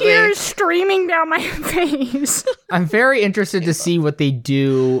like tears streaming down my face. I'm very interested to see what they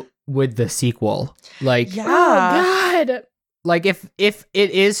do with the sequel. Like, oh god. Like if it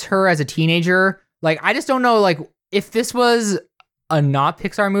is her as a teenager, like I just don't know, like if this was a not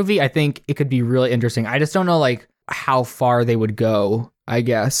Pixar movie, I think it could be really interesting. I just don't know like how far they would go, I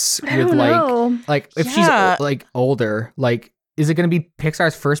guess, with like if she's like older, like is it going to be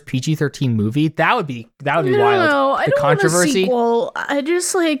Pixar's first PG-13 movie? That would be wild. No, I don't want a sequel. I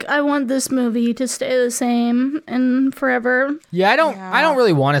just like I want this movie to stay the same and forever. Yeah, I don't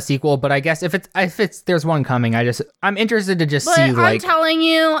really want a sequel, but I guess if it's there's one coming, I'm interested to just see like. I'm telling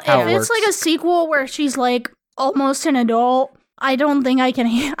you, if it's like a sequel where she's like almost an adult, I don't think I'll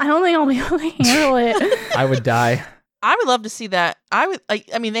be able to handle it. I would die. I would love to see that. I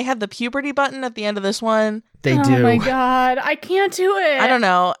mean, they had the puberty button at the end of this one. They do. Oh my god, I can't do it. I don't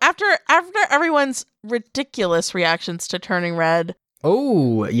know. After everyone's ridiculous reactions to Turning Red.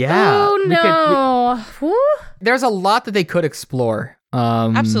 Oh yeah. Oh no. There's a lot that they could explore.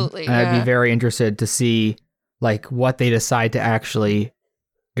 Absolutely. And I'd be very interested to see like what they decide to actually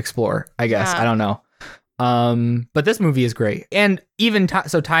explore. I guess I don't know. But this movie is great, and even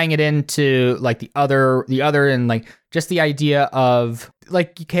so tying it into like the other, and like just the idea of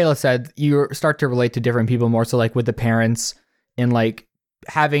like Kayla said, you start to relate to different people more. So like with the parents and like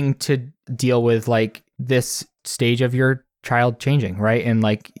having to deal with like this stage of your child changing, right? And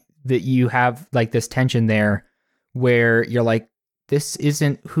like that you have like this tension there where you're like, this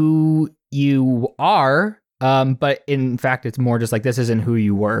isn't who you are. But in fact, it's more just like, this isn't who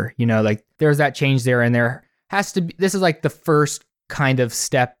you were, you know, like there's that change there, and there has to be, this is like the first kind of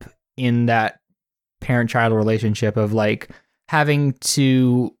step in that parent-child relationship of like having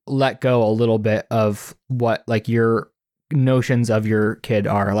to let go a little bit of what like your notions of your kid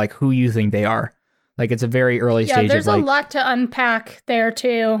are, like who you think they are. Like it's a very early stage. Yeah, there's of, like, a lot to unpack there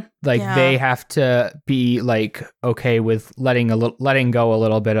too. Like they have to be like okay with letting go a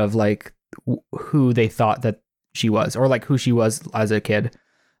little bit of like who they thought that she was, or like who she was as a kid.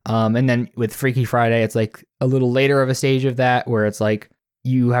 And then with Freaky Friday, it's like a little later of a stage of that where it's like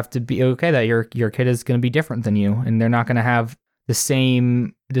you have to be okay that your kid is going to be different than you, and they're not going to have the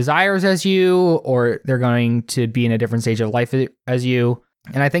same desires as you, or they're going to be in a different stage of life as you.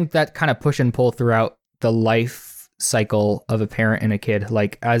 And I think that kind of push and pull throughout the life cycle of a parent and a kid,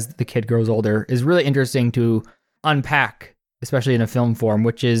 like as the kid grows older, is really interesting to unpack, especially in a film form,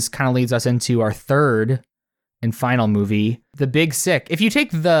 which is kind of leads us into our third and final movie, The Big Sick. If you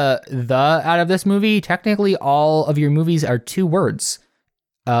take the out of this movie, technically all of your movies are 2 words.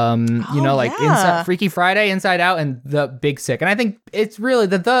 Inside, Freaky Friday, Inside Out, and The Big Sick. And I think it's really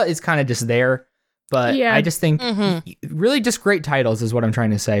the is kind of just there. But I just think really just great titles is what I'm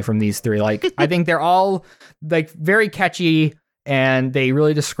trying to say from these 3. Like I think they're all like very catchy, and they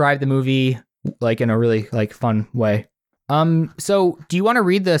really describe the movie like in a really like fun way. So do you want to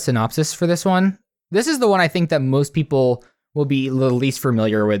read the synopsis for this one? This is the one I think that most people will be the least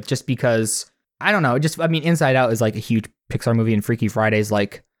familiar with, just because I don't know. Inside Out is like a huge Pixar movie, and Freaky Friday is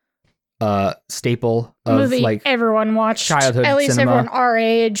like staple of movie like everyone watched. Childhood At least cinema. everyone our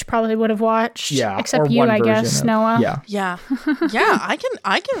age probably would have watched. Yeah, except you, I guess, Noah. Yeah.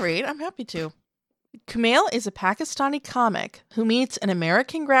 I can read. I'm happy to. Kumail is a Pakistani comic who meets an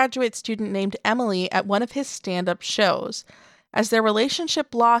American graduate student named Emily at one of his stand-up shows. As their relationship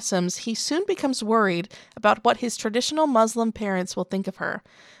blossoms, he soon becomes worried about what his traditional Muslim parents will think of her.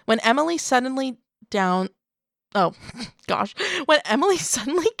 When Emily suddenly comes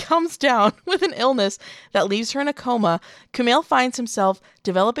down with an illness that leaves her in a coma, Kumail finds himself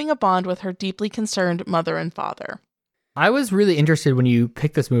developing a bond with her deeply concerned mother and father. I was really interested when you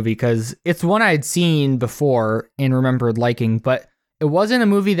picked this movie because it's one I had seen before and remembered liking, but it wasn't a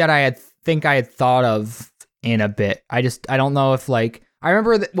movie that I had thought of in a bit. I don't know if like, I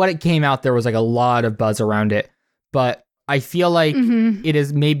remember that when it came out, there was like a lot of buzz around it, but I feel like it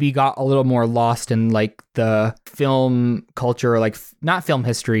has maybe got a little more lost in like the film culture, like not film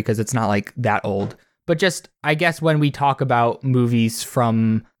history because it's not like that old, but just I guess when we talk about movies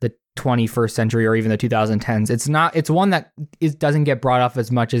from the 21st century or even the 2010s, it's one that doesn't get brought up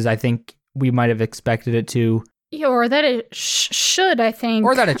as much as I think we might have expected it to. Yeah, or that it should, I think.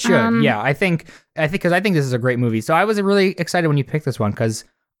 Or that it should. Yeah, I think because I think this is a great movie. So I was really excited when you picked this one because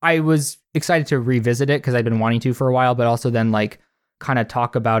I was excited to revisit it because I'd been wanting to for a while, but also then like kind of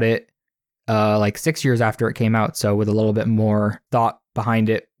talk about it like 6 years after it came out. So with a little bit more thought behind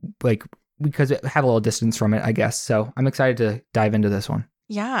it, like because it had a little distance from it, I guess. So I'm excited to dive into this one.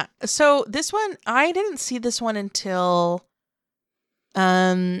 Yeah. So this one, I didn't see this one until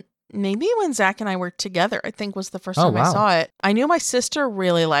maybe when Zach and I were together, I think was the first time I saw it. I knew my sister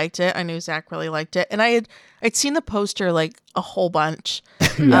really liked it. I knew Zach really liked it. And I'd seen the poster like a whole bunch.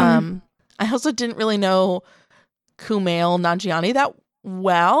 I also didn't really know Kumail Nanjiani that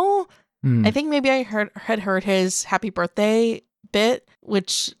well. I think maybe I had heard his happy birthday bit,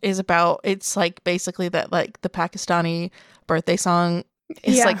 which is about, it's like basically that like the Pakistani birthday song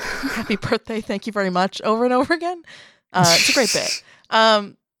is like happy birthday, thank you very much over and over again. It's a great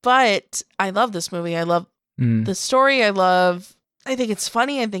bit. But I love this movie. I love the story. I think it's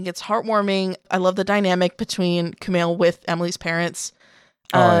funny. I think it's heartwarming. I love the dynamic between Kumail with Emily's parents.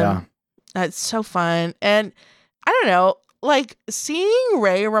 It's so fun. And I don't know, like seeing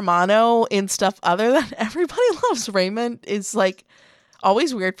Ray Romano in stuff other than Everybody Loves Raymond is like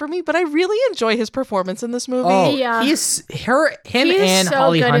always weird for me, but I really enjoy his performance in this movie. Oh, yeah. Him and so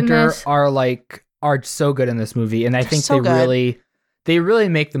Holly Hunter are so good in this movie. And I think they really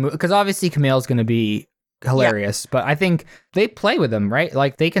make the movie, because obviously Kumail's going to be hilarious, but I think they play with him, right?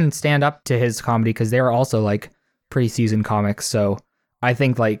 Like they can stand up to his comedy because they're also like pretty seasoned comics. So I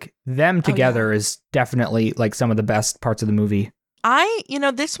think like them together is definitely like some of the best parts of the movie.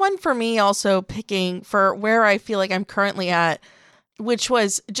 This one for me also picking for where I feel like I'm currently at, which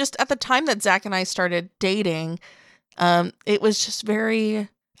was just at the time that Zach and I started dating. It was just very,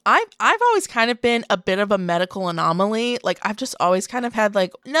 I've always kind of been a bit of a medical anomaly. Like I've just always kind of had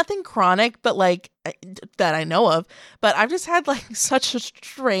like nothing chronic, but like that I know of, but I've just had like such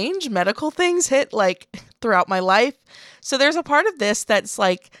strange medical things hit like throughout my life. So there's a part of this that's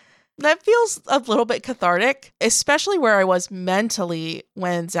like, that feels a little bit cathartic, especially where I was mentally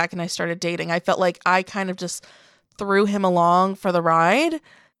when Zach and I started dating. I felt like I kind of just threw him along for the ride.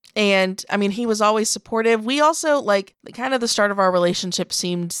 And I mean, he was always supportive. We also like kind of the start of our relationship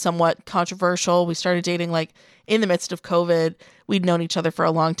seemed somewhat controversial. We started dating like in the midst of COVID. We'd known each other for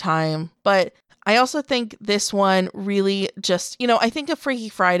a long time. But I also think this one really just, I think of Freaky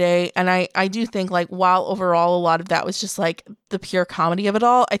Friday, and I do think like while overall a lot of that was just like the pure comedy of it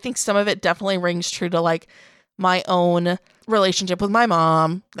all, I think some of it definitely rings true to like my own relationship with my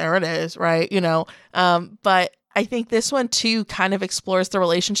mom. There it is, right? But I think this one too kind of explores the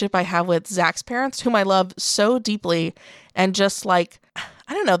relationship I have with Zach's parents, whom I love so deeply. And just like,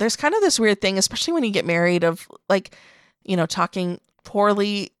 I don't know, there's kind of this weird thing, especially when you get married, of like, talking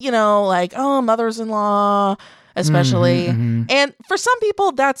poorly, like, oh, mothers-in-law, especially. Mm-hmm. And for some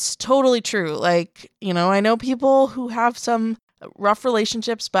people, that's totally true. Like, I know people who have some rough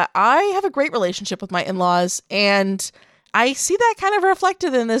relationships, but I have a great relationship with my in-laws, and I see that kind of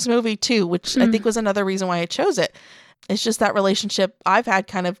reflected in this movie too, which I think was another reason why I chose it. It's just that relationship I've had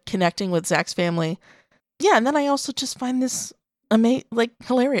kind of connecting with Zach's family. Yeah, and then I also just find this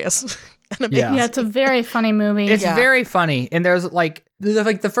hilarious. Yeah, it's a very funny movie. It's very funny, and there's like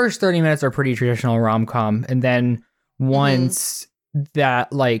the first 30 minutes are pretty traditional rom-com, and then once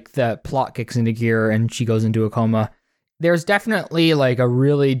that like the plot kicks into gear and she goes into a coma, there's definitely like a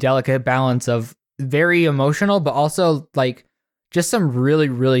really delicate balance of very emotional, but also like just some really,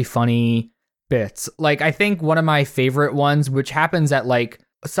 really funny bits. Like I think one of my favorite ones, which happens at like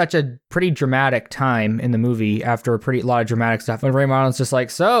such a pretty dramatic time in the movie after a lot of dramatic stuff. When Ray Marlin's just like,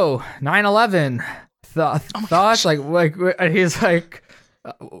 so 9/11 thoughts, like and he's like,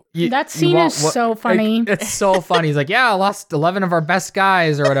 that scene is so funny. It's so funny. He's like, yeah, I lost 11 of our best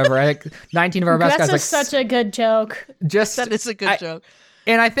guys or whatever. Like 19 of our best guys. That's such a good joke. That is a good joke.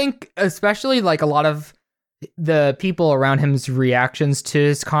 And I think especially like a lot of the people around him's reactions to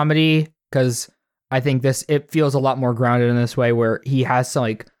his comedy, because I think it feels a lot more grounded in this way, where he has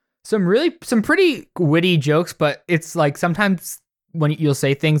some pretty witty jokes, but it's like sometimes when you'll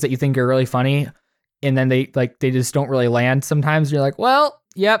say things that you think are really funny, and then they just don't really land. Sometimes you're like, well,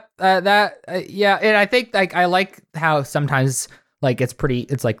 yep, yeah. And I think like I like how sometimes like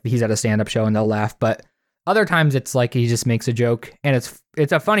it's like he's at a stand-up show and they'll laugh, but other times it's like he just makes a joke and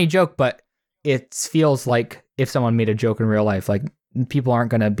it's a funny joke, but it feels like if someone made a joke in real life, like people aren't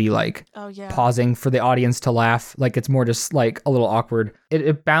gonna be like pausing for the audience to laugh. Like it's more just like a little awkward.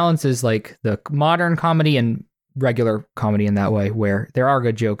 It balances like the modern comedy and regular comedy in that way, where there are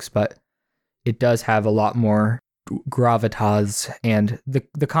good jokes, but it does have a lot more gravitas, and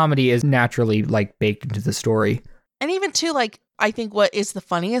the comedy is naturally like baked into the story. And even too, like, I think what is the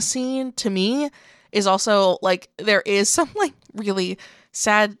funniest scene to me is also like there is some like really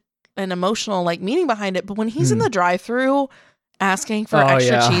sad and emotional like meaning behind it. But when he's in the drive-thru asking for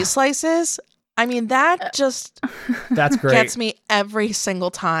extra cheese slices, I mean, that's great. Gets me every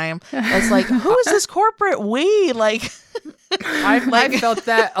single time. It's like, who is this corporate we? Like, I felt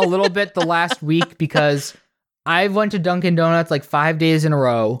that a little bit the last week, because I went to Dunkin' Donuts like 5 days in a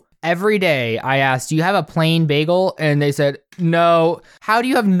row. Every day I asked, do you have a plain bagel? And they said, no. How do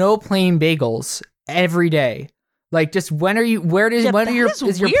you have no plain bagels every day? Like, just is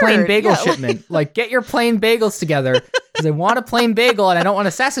your plain bagel shipment? Like, get your plain bagels together, because I want a plain bagel and I don't want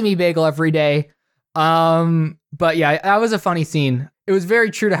a sesame bagel every day. But yeah, that was a funny scene. It was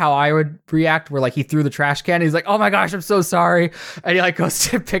very true to how I would react, where like he threw the trash can and he's like, oh my gosh, I'm so sorry. And he like goes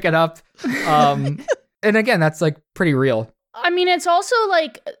to pick it up. And again, that's like pretty real. I mean, it's also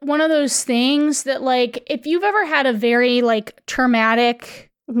like one of those things that like, if you've ever had a very like traumatic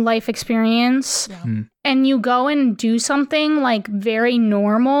life experience and you go and do something like very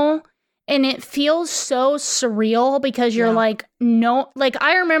normal and it feels so surreal, because you're like, no, like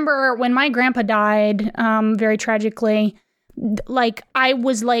I remember when my grandpa died, very tragically, like I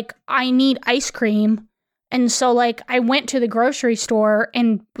was like, I need ice cream. And so like I went to the grocery store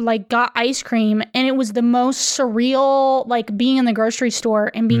and like got ice cream, and it was the most surreal, like being in the grocery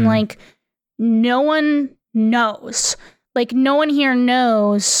store and being like, no one knows. Like no one here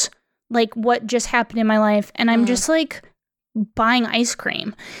knows like what just happened in my life. And I'm just like buying ice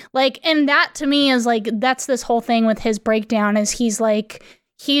cream. Like, and that to me is like, that's this whole thing with his breakdown, is he's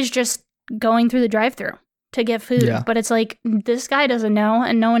just going through the drive-thru to get food. Yeah. But it's like, this guy doesn't know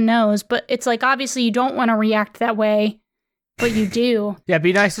and no one knows. But it's like, obviously you don't want to react that way, but you do. Yeah,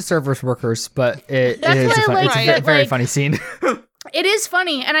 be nice to service workers, but it's a very funny scene. It is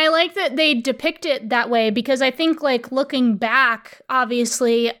funny, and I like that they depict it that way, because I think, like, looking back,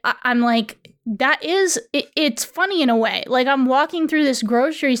 obviously, I'm like, it's funny in a way. Like, I'm walking through this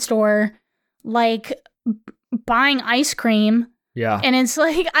grocery store, like, buying ice cream. Yeah. And it's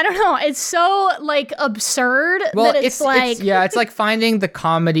like, I don't know, it's so, like, absurd that it's like... It's like finding the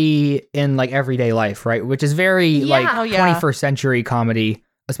comedy in, like, everyday life, right? Which is very, 21st century comedy.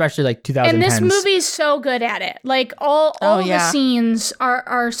 Especially like 2010s. And this movie's so good at it. Like all the scenes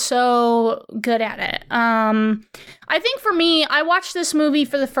are so good at it. I think for me, I watched this movie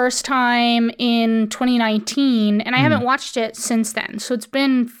for the first time in 2019, and I haven't watched it since then. So it's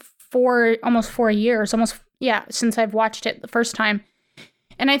been almost 4 years, since I've watched it the first time.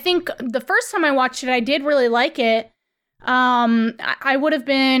 And I think the first time I watched it, I did really like it. I would have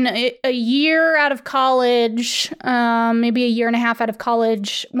been a year out of college, maybe a year and a half out of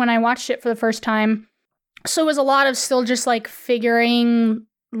college when I watched it for the first time. So it was a lot of still just like figuring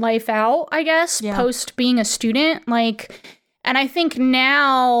life out, I guess, post being a student. Like, and I think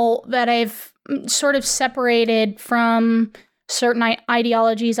now that I've sort of separated from certain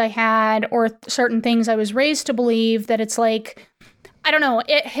ideologies I had or certain things I was raised to believe, that it's like, I don't know,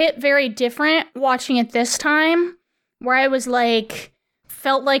 it hit very different watching it this time. Where I was like,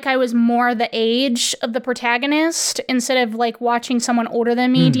 felt like I was more the age of the protagonist instead of like watching someone older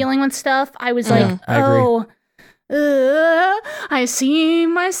than me dealing with stuff. I was like, I see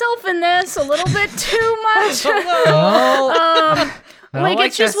myself in this a little bit too much. Like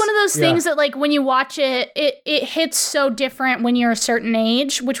it's just one of those things that like when you watch it, it hits so different when you're a certain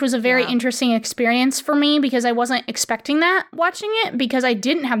age, which was a very interesting experience for me, because I wasn't expecting that watching it, because I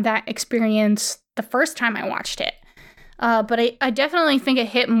didn't have that experience the first time I watched it. But I definitely think it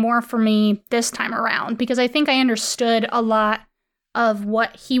hit more for me this time around because I think I understood a lot of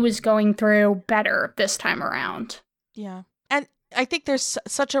what he was going through better this time around. Yeah. And I think there's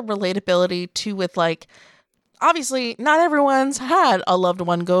such a relatability too with like, obviously not everyone's had a loved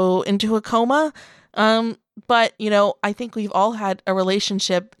one go into a coma. But, you know, I think we've all had a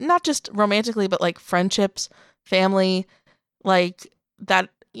relationship, not just romantically, but like friendships, family, like that,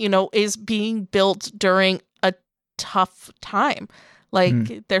 you know, is being built during a tough time.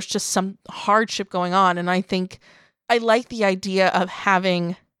 Like there's just some hardship going on. And I think I like the idea of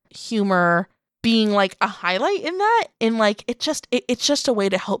having humor being like a highlight in that. And like, it's just a way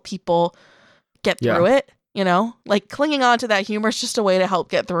to help people get through it, you know, like clinging on to that humor is just a way to help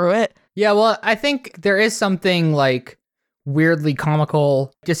get through it. Yeah, well, I think there is something like weirdly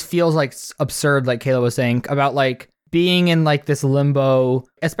comical, just feels like absurd, like Kayla was saying, about like being in like this limbo,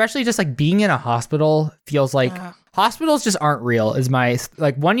 especially just like being in a hospital feels like hospitals just aren't real is my,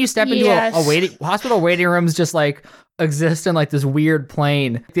 like when you step into a hospital waiting rooms just like exist in like this weird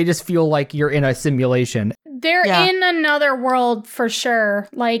plane. They just feel like you're in a simulation. They're in another world for sure.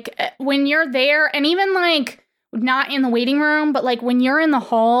 Like when you're there and even like, not in the waiting room, but like when you're in the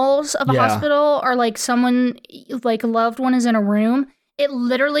halls of a hospital or like someone like a loved one is in a room, it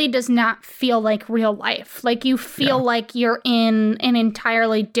literally does not feel like real life. Like you feel like you're in an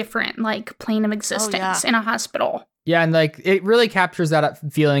entirely different like plane of existence in a hospital. Yeah. And like it really captures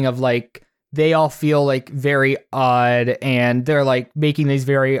that feeling of like they all feel like very odd and they're like making these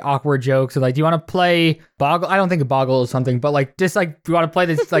very awkward jokes. And like, do you want to play Boggle? I don't think Boggle is something, but like just like, do you want to play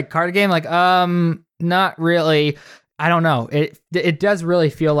this like card game? Like, not really. I don't know. It does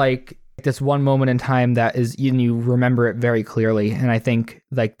really feel like this one moment in time that is, you remember it very clearly. And I think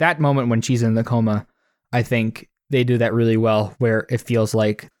like that moment when she's in the coma, I think they do that really well, where it feels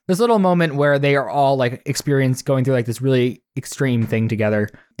like this little moment where they are all like going through like this really extreme thing together.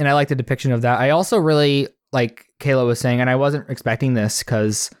 And I like the depiction of that. I also really, like Kayla was saying, and I wasn't expecting this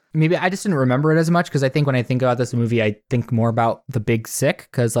because maybe I just didn't remember it as much, because I think when I think about this movie, I think more about the big sick,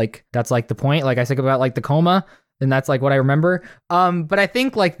 because like that's like the point. Like I think about like the coma, and that's like what I remember. But I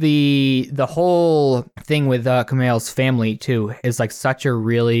think like the whole thing with Kumail's family too is like such a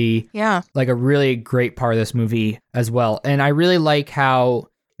really like a really great part of this movie as well. And I really like how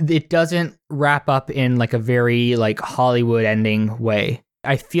it doesn't wrap up in like a very like Hollywood ending way.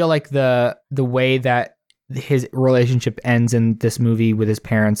 I feel like the way that his relationship ends in this movie with his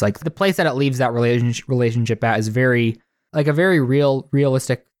parents, like the place that it leaves that relationship at is very like a very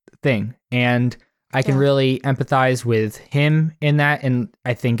realistic thing. And I can really empathize with him in that. And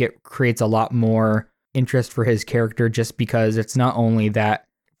I think it creates a lot more interest for his character, just because it's not only that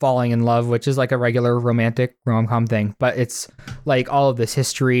falling in love, which is like a regular romantic rom-com thing, but it's like all of this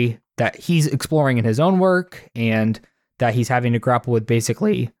history that he's exploring in his own work and that he's having to grapple with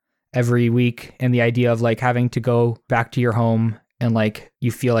basically every week, and the idea of like having to go back to your home and like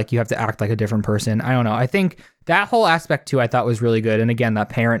you feel like you have to act like a different person. I don't know. I think that whole aspect too, I thought was really good. And again, that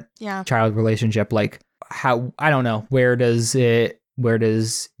parent-child relationship, like how, I don't know, where does it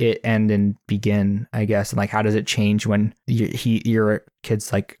end and begin, I guess? And like, how does it change when your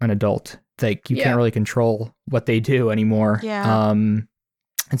kid's like an adult? Like you can't really control what they do anymore. Yeah.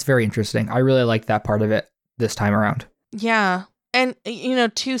 It's very interesting. I really like that part of it this time around. Yeah. And, you know,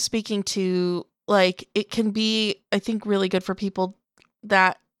 too, speaking to, like, it can be, I think, really good for people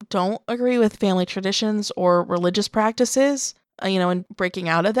that don't agree with family traditions or religious practices, you know, and breaking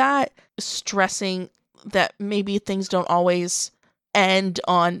out of that, stressing that maybe things don't always end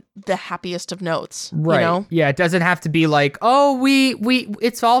on the happiest of notes, right? You know? Yeah, it doesn't have to be like, oh, we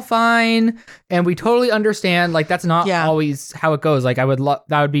it's all fine and we totally understand. Like that's not always how it goes. Like that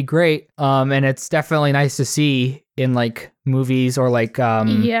would be great. And it's definitely nice to see in like movies or like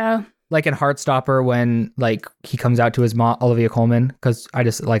like in Heartstopper when like he comes out to his mom, Olivia Colman, because I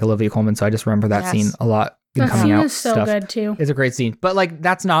just like Olivia Colman, so I just remember that scene a lot. That scene is so good too. It's a great scene, but like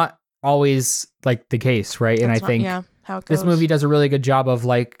that's not always like the case, right? And I think how it goes. This movie does a really good job of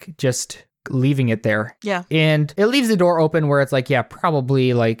like just leaving it there. Yeah. And it leaves the door open where it's like, yeah,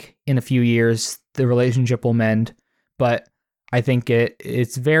 probably like in a few years the relationship will mend, but I think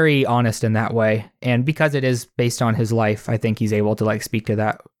it's very honest in that way. And because it is based on his life, I think he's able to like speak to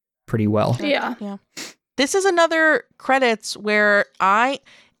that pretty well. Yeah. Yeah. This is another credits where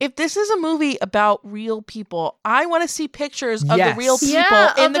if this is a movie about real people, I want to see pictures of the real people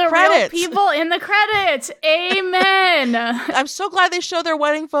in the credits. Real people in the credits. Amen. I'm so glad they show their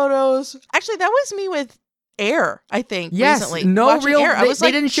wedding photos. Actually, that was me with Air, I think. Yes, recently. no real. Air.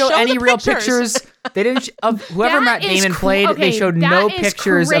 They didn't show any real pictures. They didn't of whoever Matt Damon played. They showed no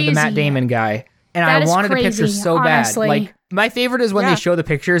pictures of the Matt Damon guy. And I wanted crazy, the pictures so honestly. Bad. Like, my favorite is when they show the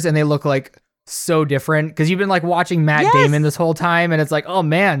pictures and they look like so different, because you've been like watching Matt Damon this whole time, and it's like, oh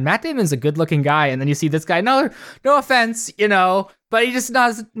man, Matt Damon's a good looking guy, and then you see this guy, no offense, but he just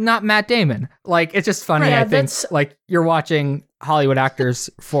not Matt Damon. Like, it's just funny. I think like you're watching Hollywood actors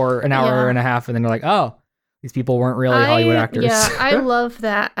for an hour and a half, and then you're like, oh, these people weren't really Hollywood actors. Yeah, I love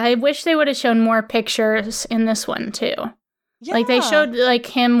that. I wish they would have shown more pictures in this one too. Yeah. Like, they showed like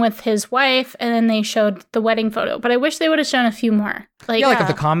him with his wife, and then they showed the wedding photo. But I wish they would have shown a few more. Like, like at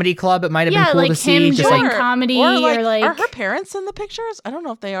the comedy club, it might have been cool to see. Him doing comedy, or like, are her parents in the pictures? I don't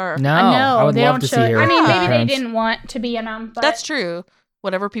know if they are. No, I would love to see her. I mean, maybe they didn't want to be in them. But that's true.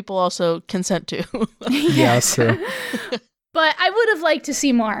 Whatever people also consent to. Yeah, that's true. But I would have liked to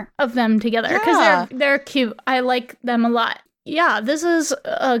see more of them together, because they're cute. I like them a lot. Yeah, this is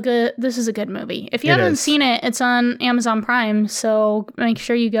a good movie. If you haven't seen it, it's on Amazon Prime, so make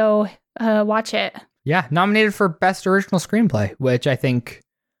sure you go watch it. Yeah, nominated for Best Original Screenplay, which I think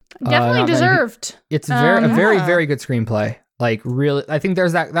definitely deserved. It's a very, very good screenplay. Like, really, I think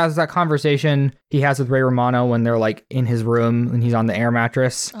there's that conversation he has with Ray Romano when they're like in his room and he's on the air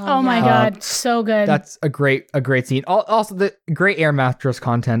mattress. Oh my God, so good. That's a great scene. Also, the great air mattress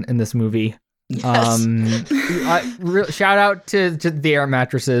content in this movie. Yes. Shout out to the air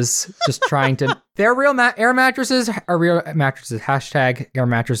mattresses, just trying to. They're real air mattresses are real mattresses. Hashtag air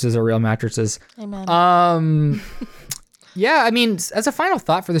mattresses are real mattresses. Amen. Yeah, I mean, as a final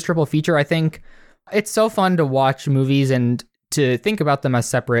thought for this triple feature, I think it's so fun to watch movies and to think about them as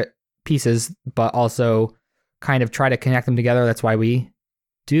separate pieces, but also kind of try to connect them together. That's why we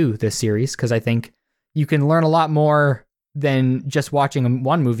do this series, because I think you can learn a lot more than just watching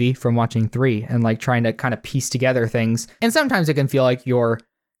one movie from watching three, and like trying to kind of piece together things. And sometimes it can feel like you're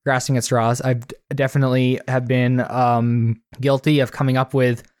grasping at straws. I've definitely have been guilty of coming up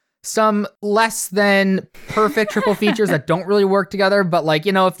with some less than perfect triple features that don't really work together. But like,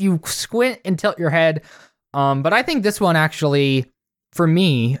 if you squint and tilt your head. But I think this one actually, for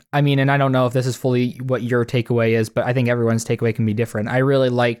me, I mean, and I don't know if this is fully what your takeaway is, but I think everyone's takeaway can be different. I really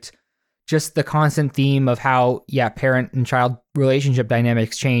liked just the constant theme of how, parent and child relationship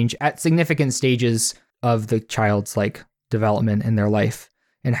dynamics change at significant stages of the child's like development in their life,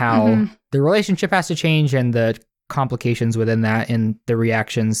 and how the relationship has to change, and the complications within that, and the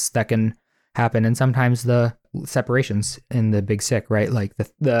reactions that can happen, and sometimes the separations in the Big Sick, right? Like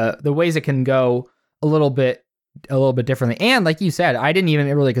the ways it can go a little bit differently. And like you said, I didn't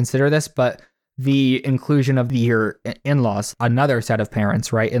even really consider this, but the inclusion of your in-laws, another set of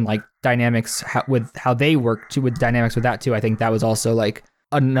parents, right? And like dynamics with how they work too, with dynamics with that too. I think that was also like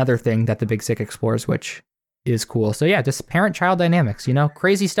another thing that the Big Sick explores, which is cool. So yeah, just parent-child dynamics,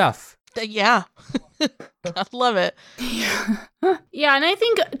 crazy stuff. Yeah. I love it. Yeah, and I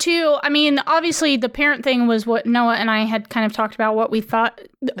think too, I mean, obviously the parent thing was what Noah and I had kind of talked about, what we thought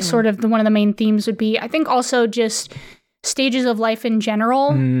sort of one of the main themes would be. I think also just stages of life in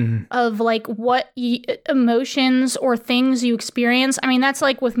general, of like what emotions or things you experience. I mean, that's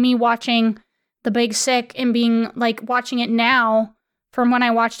like with me watching The Big Sick and being like watching it now from when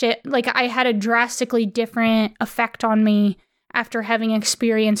I watched it, like I had a drastically different effect on me after having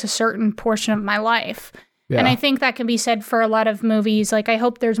experienced a certain portion of my life. Yeah. And I think that can be said for a lot of movies. Like, I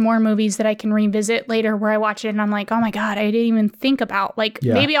hope there's more movies that I can revisit later where I watch it and I'm like, oh my God, I didn't even think about. Like,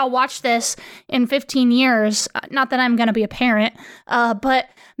 maybe I'll watch this in 15 years. Not that I'm going to be a parent, but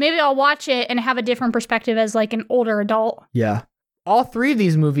maybe I'll watch it and have a different perspective as like an older adult. Yeah. All three of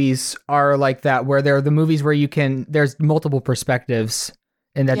these movies are like that, where they're the movies where there's multiple perspectives.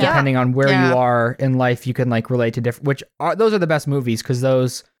 And that depending on where you are in life, you can like relate to different, those are the best movies, because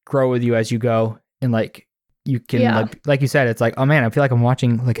those grow with you as you go. And like, you can, like you said, it's like, oh man, I feel like I'm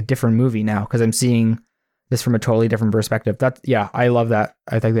watching like a different movie now, because I'm seeing this from a totally different perspective. I love that.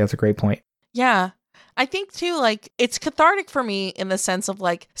 I think that's a great point. Yeah. I think too, like, it's cathartic for me in the sense of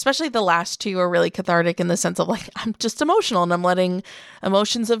like, especially the last two are really cathartic in the sense of like, I'm just emotional and I'm letting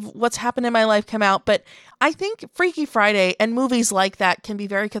emotions of what's happened in my life come out. But I think Freaky Friday and movies like that can be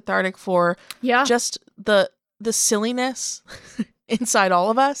very cathartic for just the silliness inside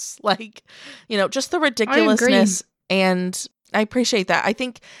all of us. Like, just the ridiculousness. And I appreciate that. I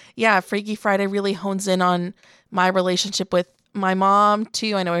think, Freaky Friday really hones in on my relationship with my mom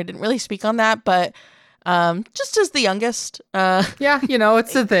too. I know I didn't really speak on that, but just as the youngest.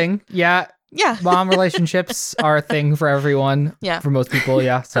 It's a thing. Yeah. Mom relationships are a thing for everyone. Yeah. For most people.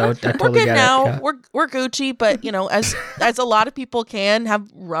 Yeah. So I totally get now. It. Yeah. We're Gucci, but as a lot of people can have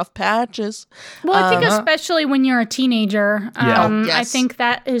rough patches. Well, I think especially when you're a teenager, I think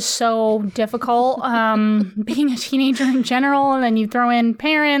that is so difficult. Being a teenager in general, and then you throw in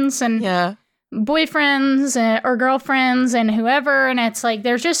parents and boyfriends or girlfriends and whoever, and it's like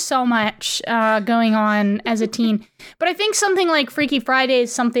there's just so much going on as a teen. But I think something like Freaky Friday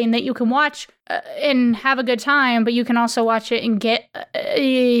is something that you can watch and have a good time, but you can also watch it and get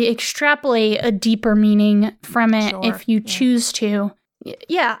extrapolate a deeper meaning from it if you choose to.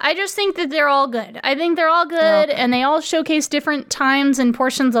 Yeah, I just think that they're all good. I think they're all good, and they all showcase different times and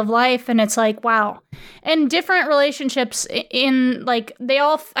portions of life, and it's like, wow. And different relationships in, like,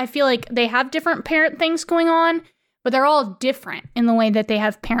 I feel like they have different parent things going on, but they're all different in the way that they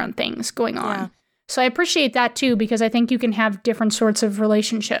have parent things going on. Yeah. So I appreciate that, too, because I think you can have different sorts of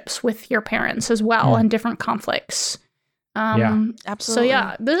relationships with your parents as well, and different conflicts. Absolutely. So,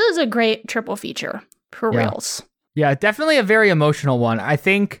 yeah, this is a great triple feature, for reals. Yeah, definitely a very emotional one. I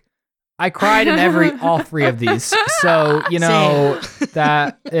think I cried in all three of these. So, you know,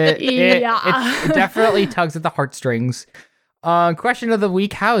 that it definitely tugs at the heartstrings. Question of the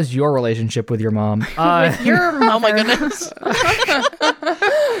week, how is your relationship with your mom? With your mother. Oh my goodness.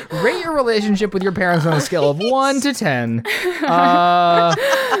 Rate your relationship with your parents on a scale of 1 to 10. All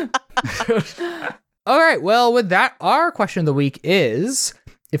right, well, with that, our question of the week is...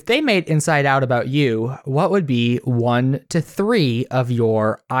 if they made Inside Out about you, what would be 1 to 3 of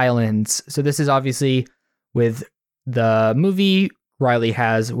your islands? So this is obviously with the movie. Riley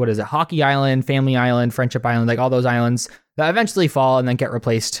has, Hockey Island, Family Island, Friendship Island, like all those islands that eventually fall and then get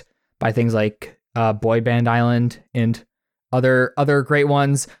replaced by things like Boy Band Island and other great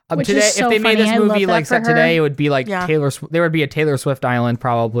ones. Today, if they made this movie like set today, it would be like there would be a Taylor Swift Island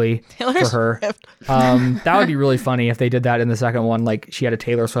probably for her. That would be really funny if they did that in the second one. Like she had a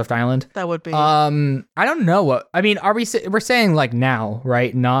Taylor Swift Island. That would be. I don't know what. I mean, we're saying like now,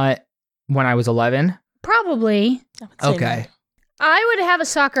 right? Not when I was 11. Probably. Okay. I would have a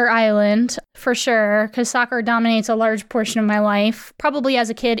soccer island for sure, because soccer dominates a large portion of my life, probably as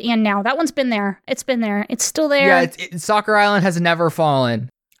a kid and now. That one's been there. It's been there. It's still there. Yeah, Soccer Island has never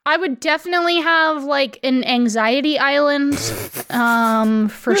fallen. I would definitely have like an anxiety island,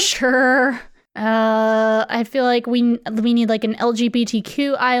 for sure. I feel like we need like an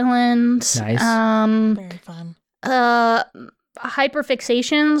LGBTQ island. Nice. Very fun.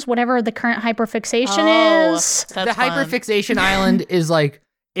 Hyperfixations, whatever the current hyperfixation is. The hyperfixation island is like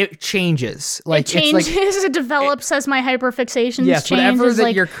it changes. Like it changes. It's like, it develops as my hyperfixations change. Whatever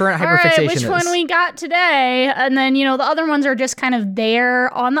that your current hyperfixation is. All right, which one we got today? And then the other ones are just kind of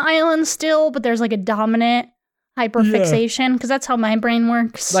there on the island still, but there's like a dominant hyperfixation because that's how my brain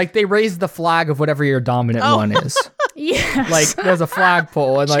works. Like they raise the flag of whatever your dominant one is. Yes. Like there's a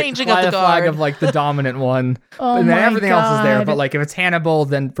flagpole and like fly the flag of like the dominant one. And then everything else is there. But like if it's Hannibal,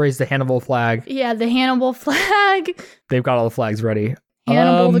 then raise the Hannibal flag. Yeah, the Hannibal flag. They've got all the flags ready.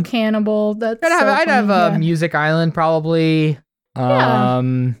 Hannibal the cannibal. I'd have a music island probably. I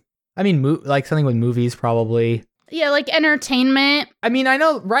mean, like something with movies probably. Yeah, like entertainment. I mean, I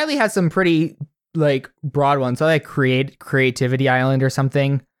know Riley has some pretty like broad ones. So like creativity island or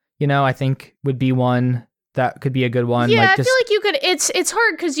something. I think would be one. That could be a good one. Yeah, like I feel like you could. It's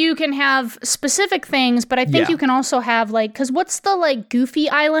hard because you can have specific things, but I think you can also have like because what's the like Goofy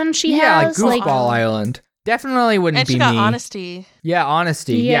Island she has? Yeah, like Goofball Island. Definitely wouldn't be me. And she got Honesty. Yeah,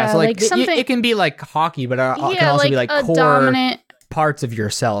 Honesty. Yeah, so like it can be like hockey, but it can also be like core dominant parts of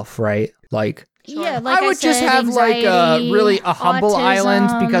yourself, right? Like. Sure. Yeah, like I would just have like a humble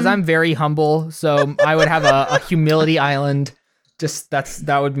island because I'm very humble. So I would have a humility island. Just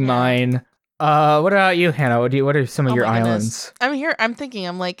that would be mine. What about you, Hannah? What are some of your islands? I'm thinking.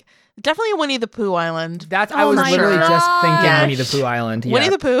 I'm like definitely a Winnie the Pooh island. I was literally just thinking Winnie the Pooh island. Yeah. Winnie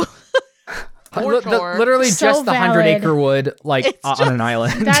the Pooh. Literally so just the 100-acre wood, like on an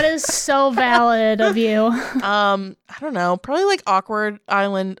island. That is so valid of you. I don't know. Probably like awkward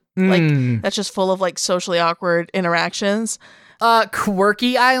island, like that's just full of like socially awkward interactions.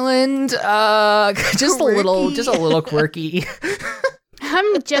 Quirky island. Just a little quirky.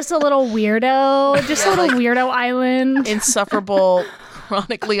 I'm just a little weirdo. Just a little weirdo island. Insufferable,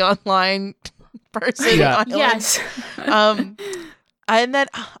 chronically online person. Yeah. Island. Yes. And then,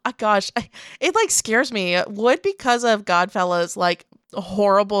 it like scares me. Would because of Godfellas, like a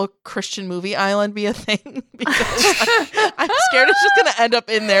horrible Christian movie island be a thing? Because I'm scared it's just gonna end up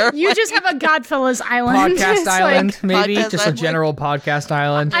in there. You just have a Godfellas island. Podcast island, like, maybe just island. A general podcast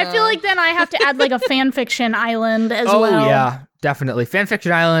island. I feel like then I have to add like a fan fiction island as well. Oh yeah, definitely. Fan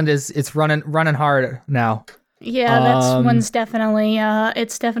fiction island it's running hard now. Yeah, that's one's definitely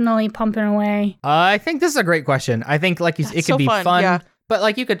it's definitely pumping away. I think this is a great question. I think like it could be fun, but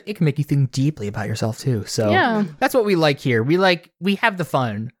like it can make you think deeply about yourself too. So that's what we like here. We have the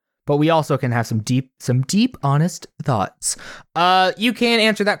fun, but we also can have some deep, honest thoughts. You can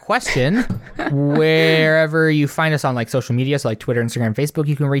answer that question wherever you find us on like social media. So like Twitter, Instagram, Facebook,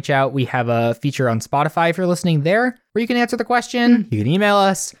 you can reach out. We have a feature on Spotify if you're listening there where you can answer the question. You can email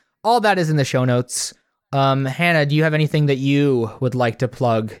us. All that is in the show notes. Hannah, do you have anything that you would like to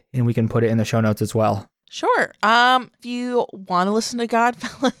plug and we can put it in the show notes as well? Sure. If you want to listen to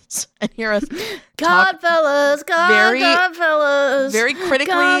Godfellas and hear us Godfellas, Godfellas, very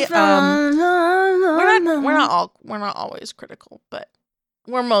critically, we're not always critical, but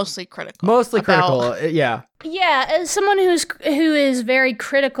we're mostly critical. Yeah. Yeah, as someone who is very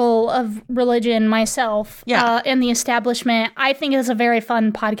critical of religion myself, and the establishment, I think it's a very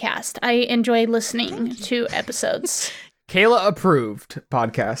fun podcast. I enjoy listening to episodes. Kayla approved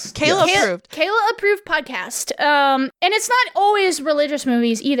podcast. Kayla approved podcast. And it's not always religious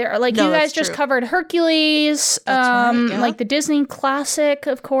movies either. Like you guys just covered Hercules, like the Disney classic,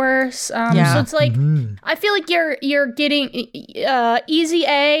 of course. So it's like I feel like you're getting Easy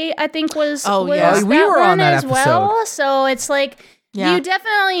A, I think was we were on that as episode. Well. So it's like you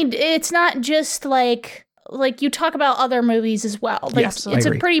definitely, it's not just like you talk about other movies as well. Like yes, it's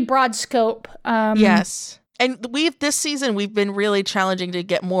a pretty broad scope. Yes. And this season we've been really challenging to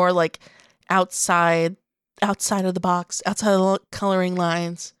get more like outside of the box, outside of the coloring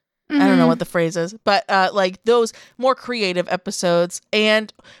lines. I don't know what the phrase is, but like those more creative episodes.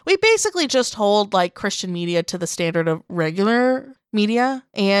 And we basically just hold like Christian media to the standard of regular media.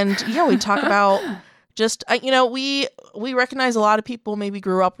 And we talk about just we recognize a lot of people maybe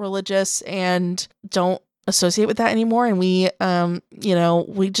grew up religious and don't associate with that anymore. And we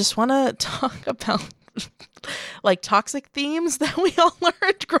we just want to talk about like toxic themes that we all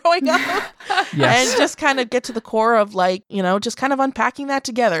learned growing up. Yes. And just kind of get to the core of like, just kind of unpacking that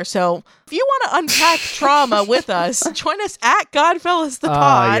together. So if you want to unpack trauma with us, join us at Godfellas the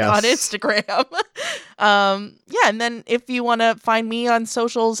Pod on Instagram. And then if you want to find me on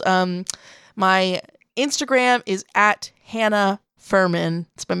socials, my Instagram is at Hannah Furman.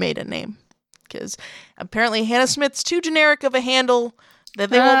 It's my maiden name because apparently Hannah Smith's too generic of a handle that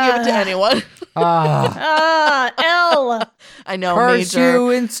they won't give it to anyone. L. I know. Curse you,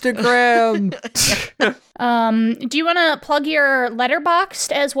 Instagram. Do you want to plug your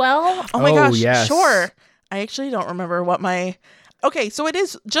Letterboxd as well? Oh my gosh, yes. Sure. I actually don't remember what my. Okay, so it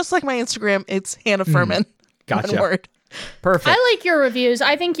is just like my Instagram. It's Hannah Furman. Gotcha. One word. Perfect. I like your reviews.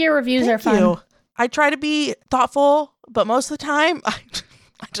 I think your reviews are fun. You. I try to be thoughtful, but most of the time, I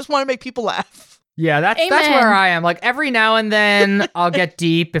just want to make people laugh. Yeah, that's where I am. Like every now and then I'll get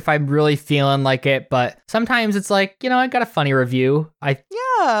deep if I'm really feeling like it, but sometimes it's like, I got a funny review.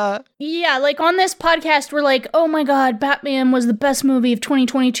 Yeah, like on this podcast we're like, "Oh my god, Batman was the best movie of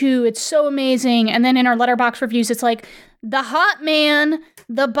 2022. It's so amazing." And then in our Letterboxd reviews it's like, "The hot man,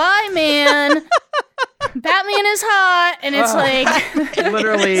 the bi man, Batman is hot." And it's like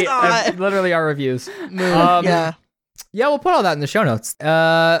literally our reviews. Yeah, we'll put all that in the show notes.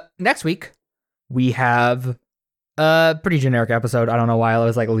 Next week we have a pretty generic episode. I don't know why I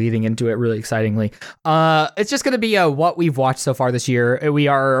was like leading into it really excitingly. It's just going to be what we've watched so far this year. We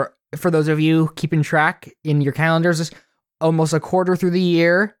are, for those of you keeping track in your calendars, almost a quarter through the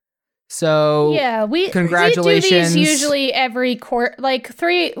year. So congratulations. We do these usually every quarter, like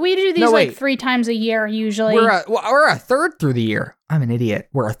three. We do these 3 times a year usually. We're a third through the year. I'm an idiot.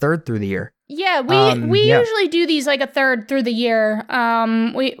 We're a third through the year. Yeah, we usually do these like a third through the year.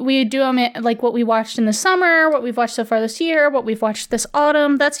 We do them like what we watched in the summer, what we've watched so far this year, what we've watched this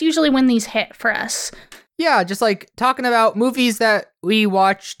autumn. That's usually when these hit for us. Yeah, just like talking about movies that we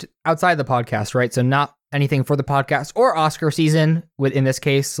watched outside the podcast, right? So not anything for the podcast or Oscar season. In this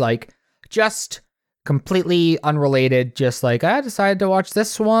case, like just completely unrelated. Just like I decided to watch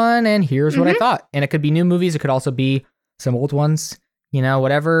this one, and here's what I thought. And it could be new movies. It could also be some old ones.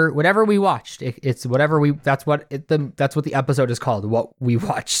 Whatever we watched, it's whatever that's what the episode is called, what we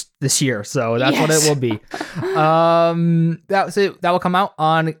watched this year. So that's what it will be. That will come out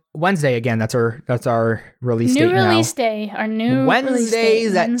on Wednesday again. That's our release date now. Our new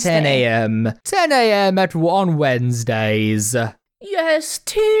Wednesdays at 10 a.m. 10 a.m. on Wednesdays. Yes,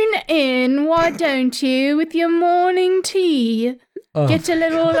 tune in, why don't you, with your morning tea. Get a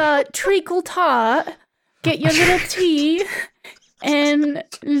little treacle tart, get your little tea, and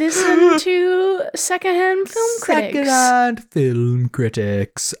listen to Secondhand Film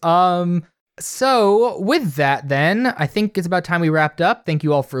Critics. So with that then, I think it's about time we wrapped up. Thank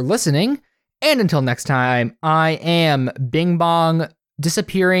you all for listening. And until next time, I am Bing Bong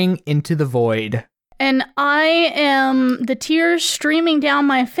disappearing into the void. And I am the tears streaming down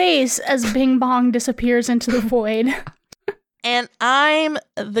my face as Bing Bong disappears into the void. And I'm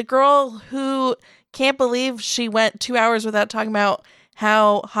the girl who can't believe she went 2 hours without talking about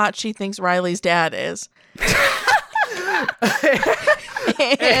how hot she thinks Riley's dad is.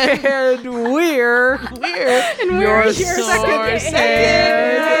 and we're your second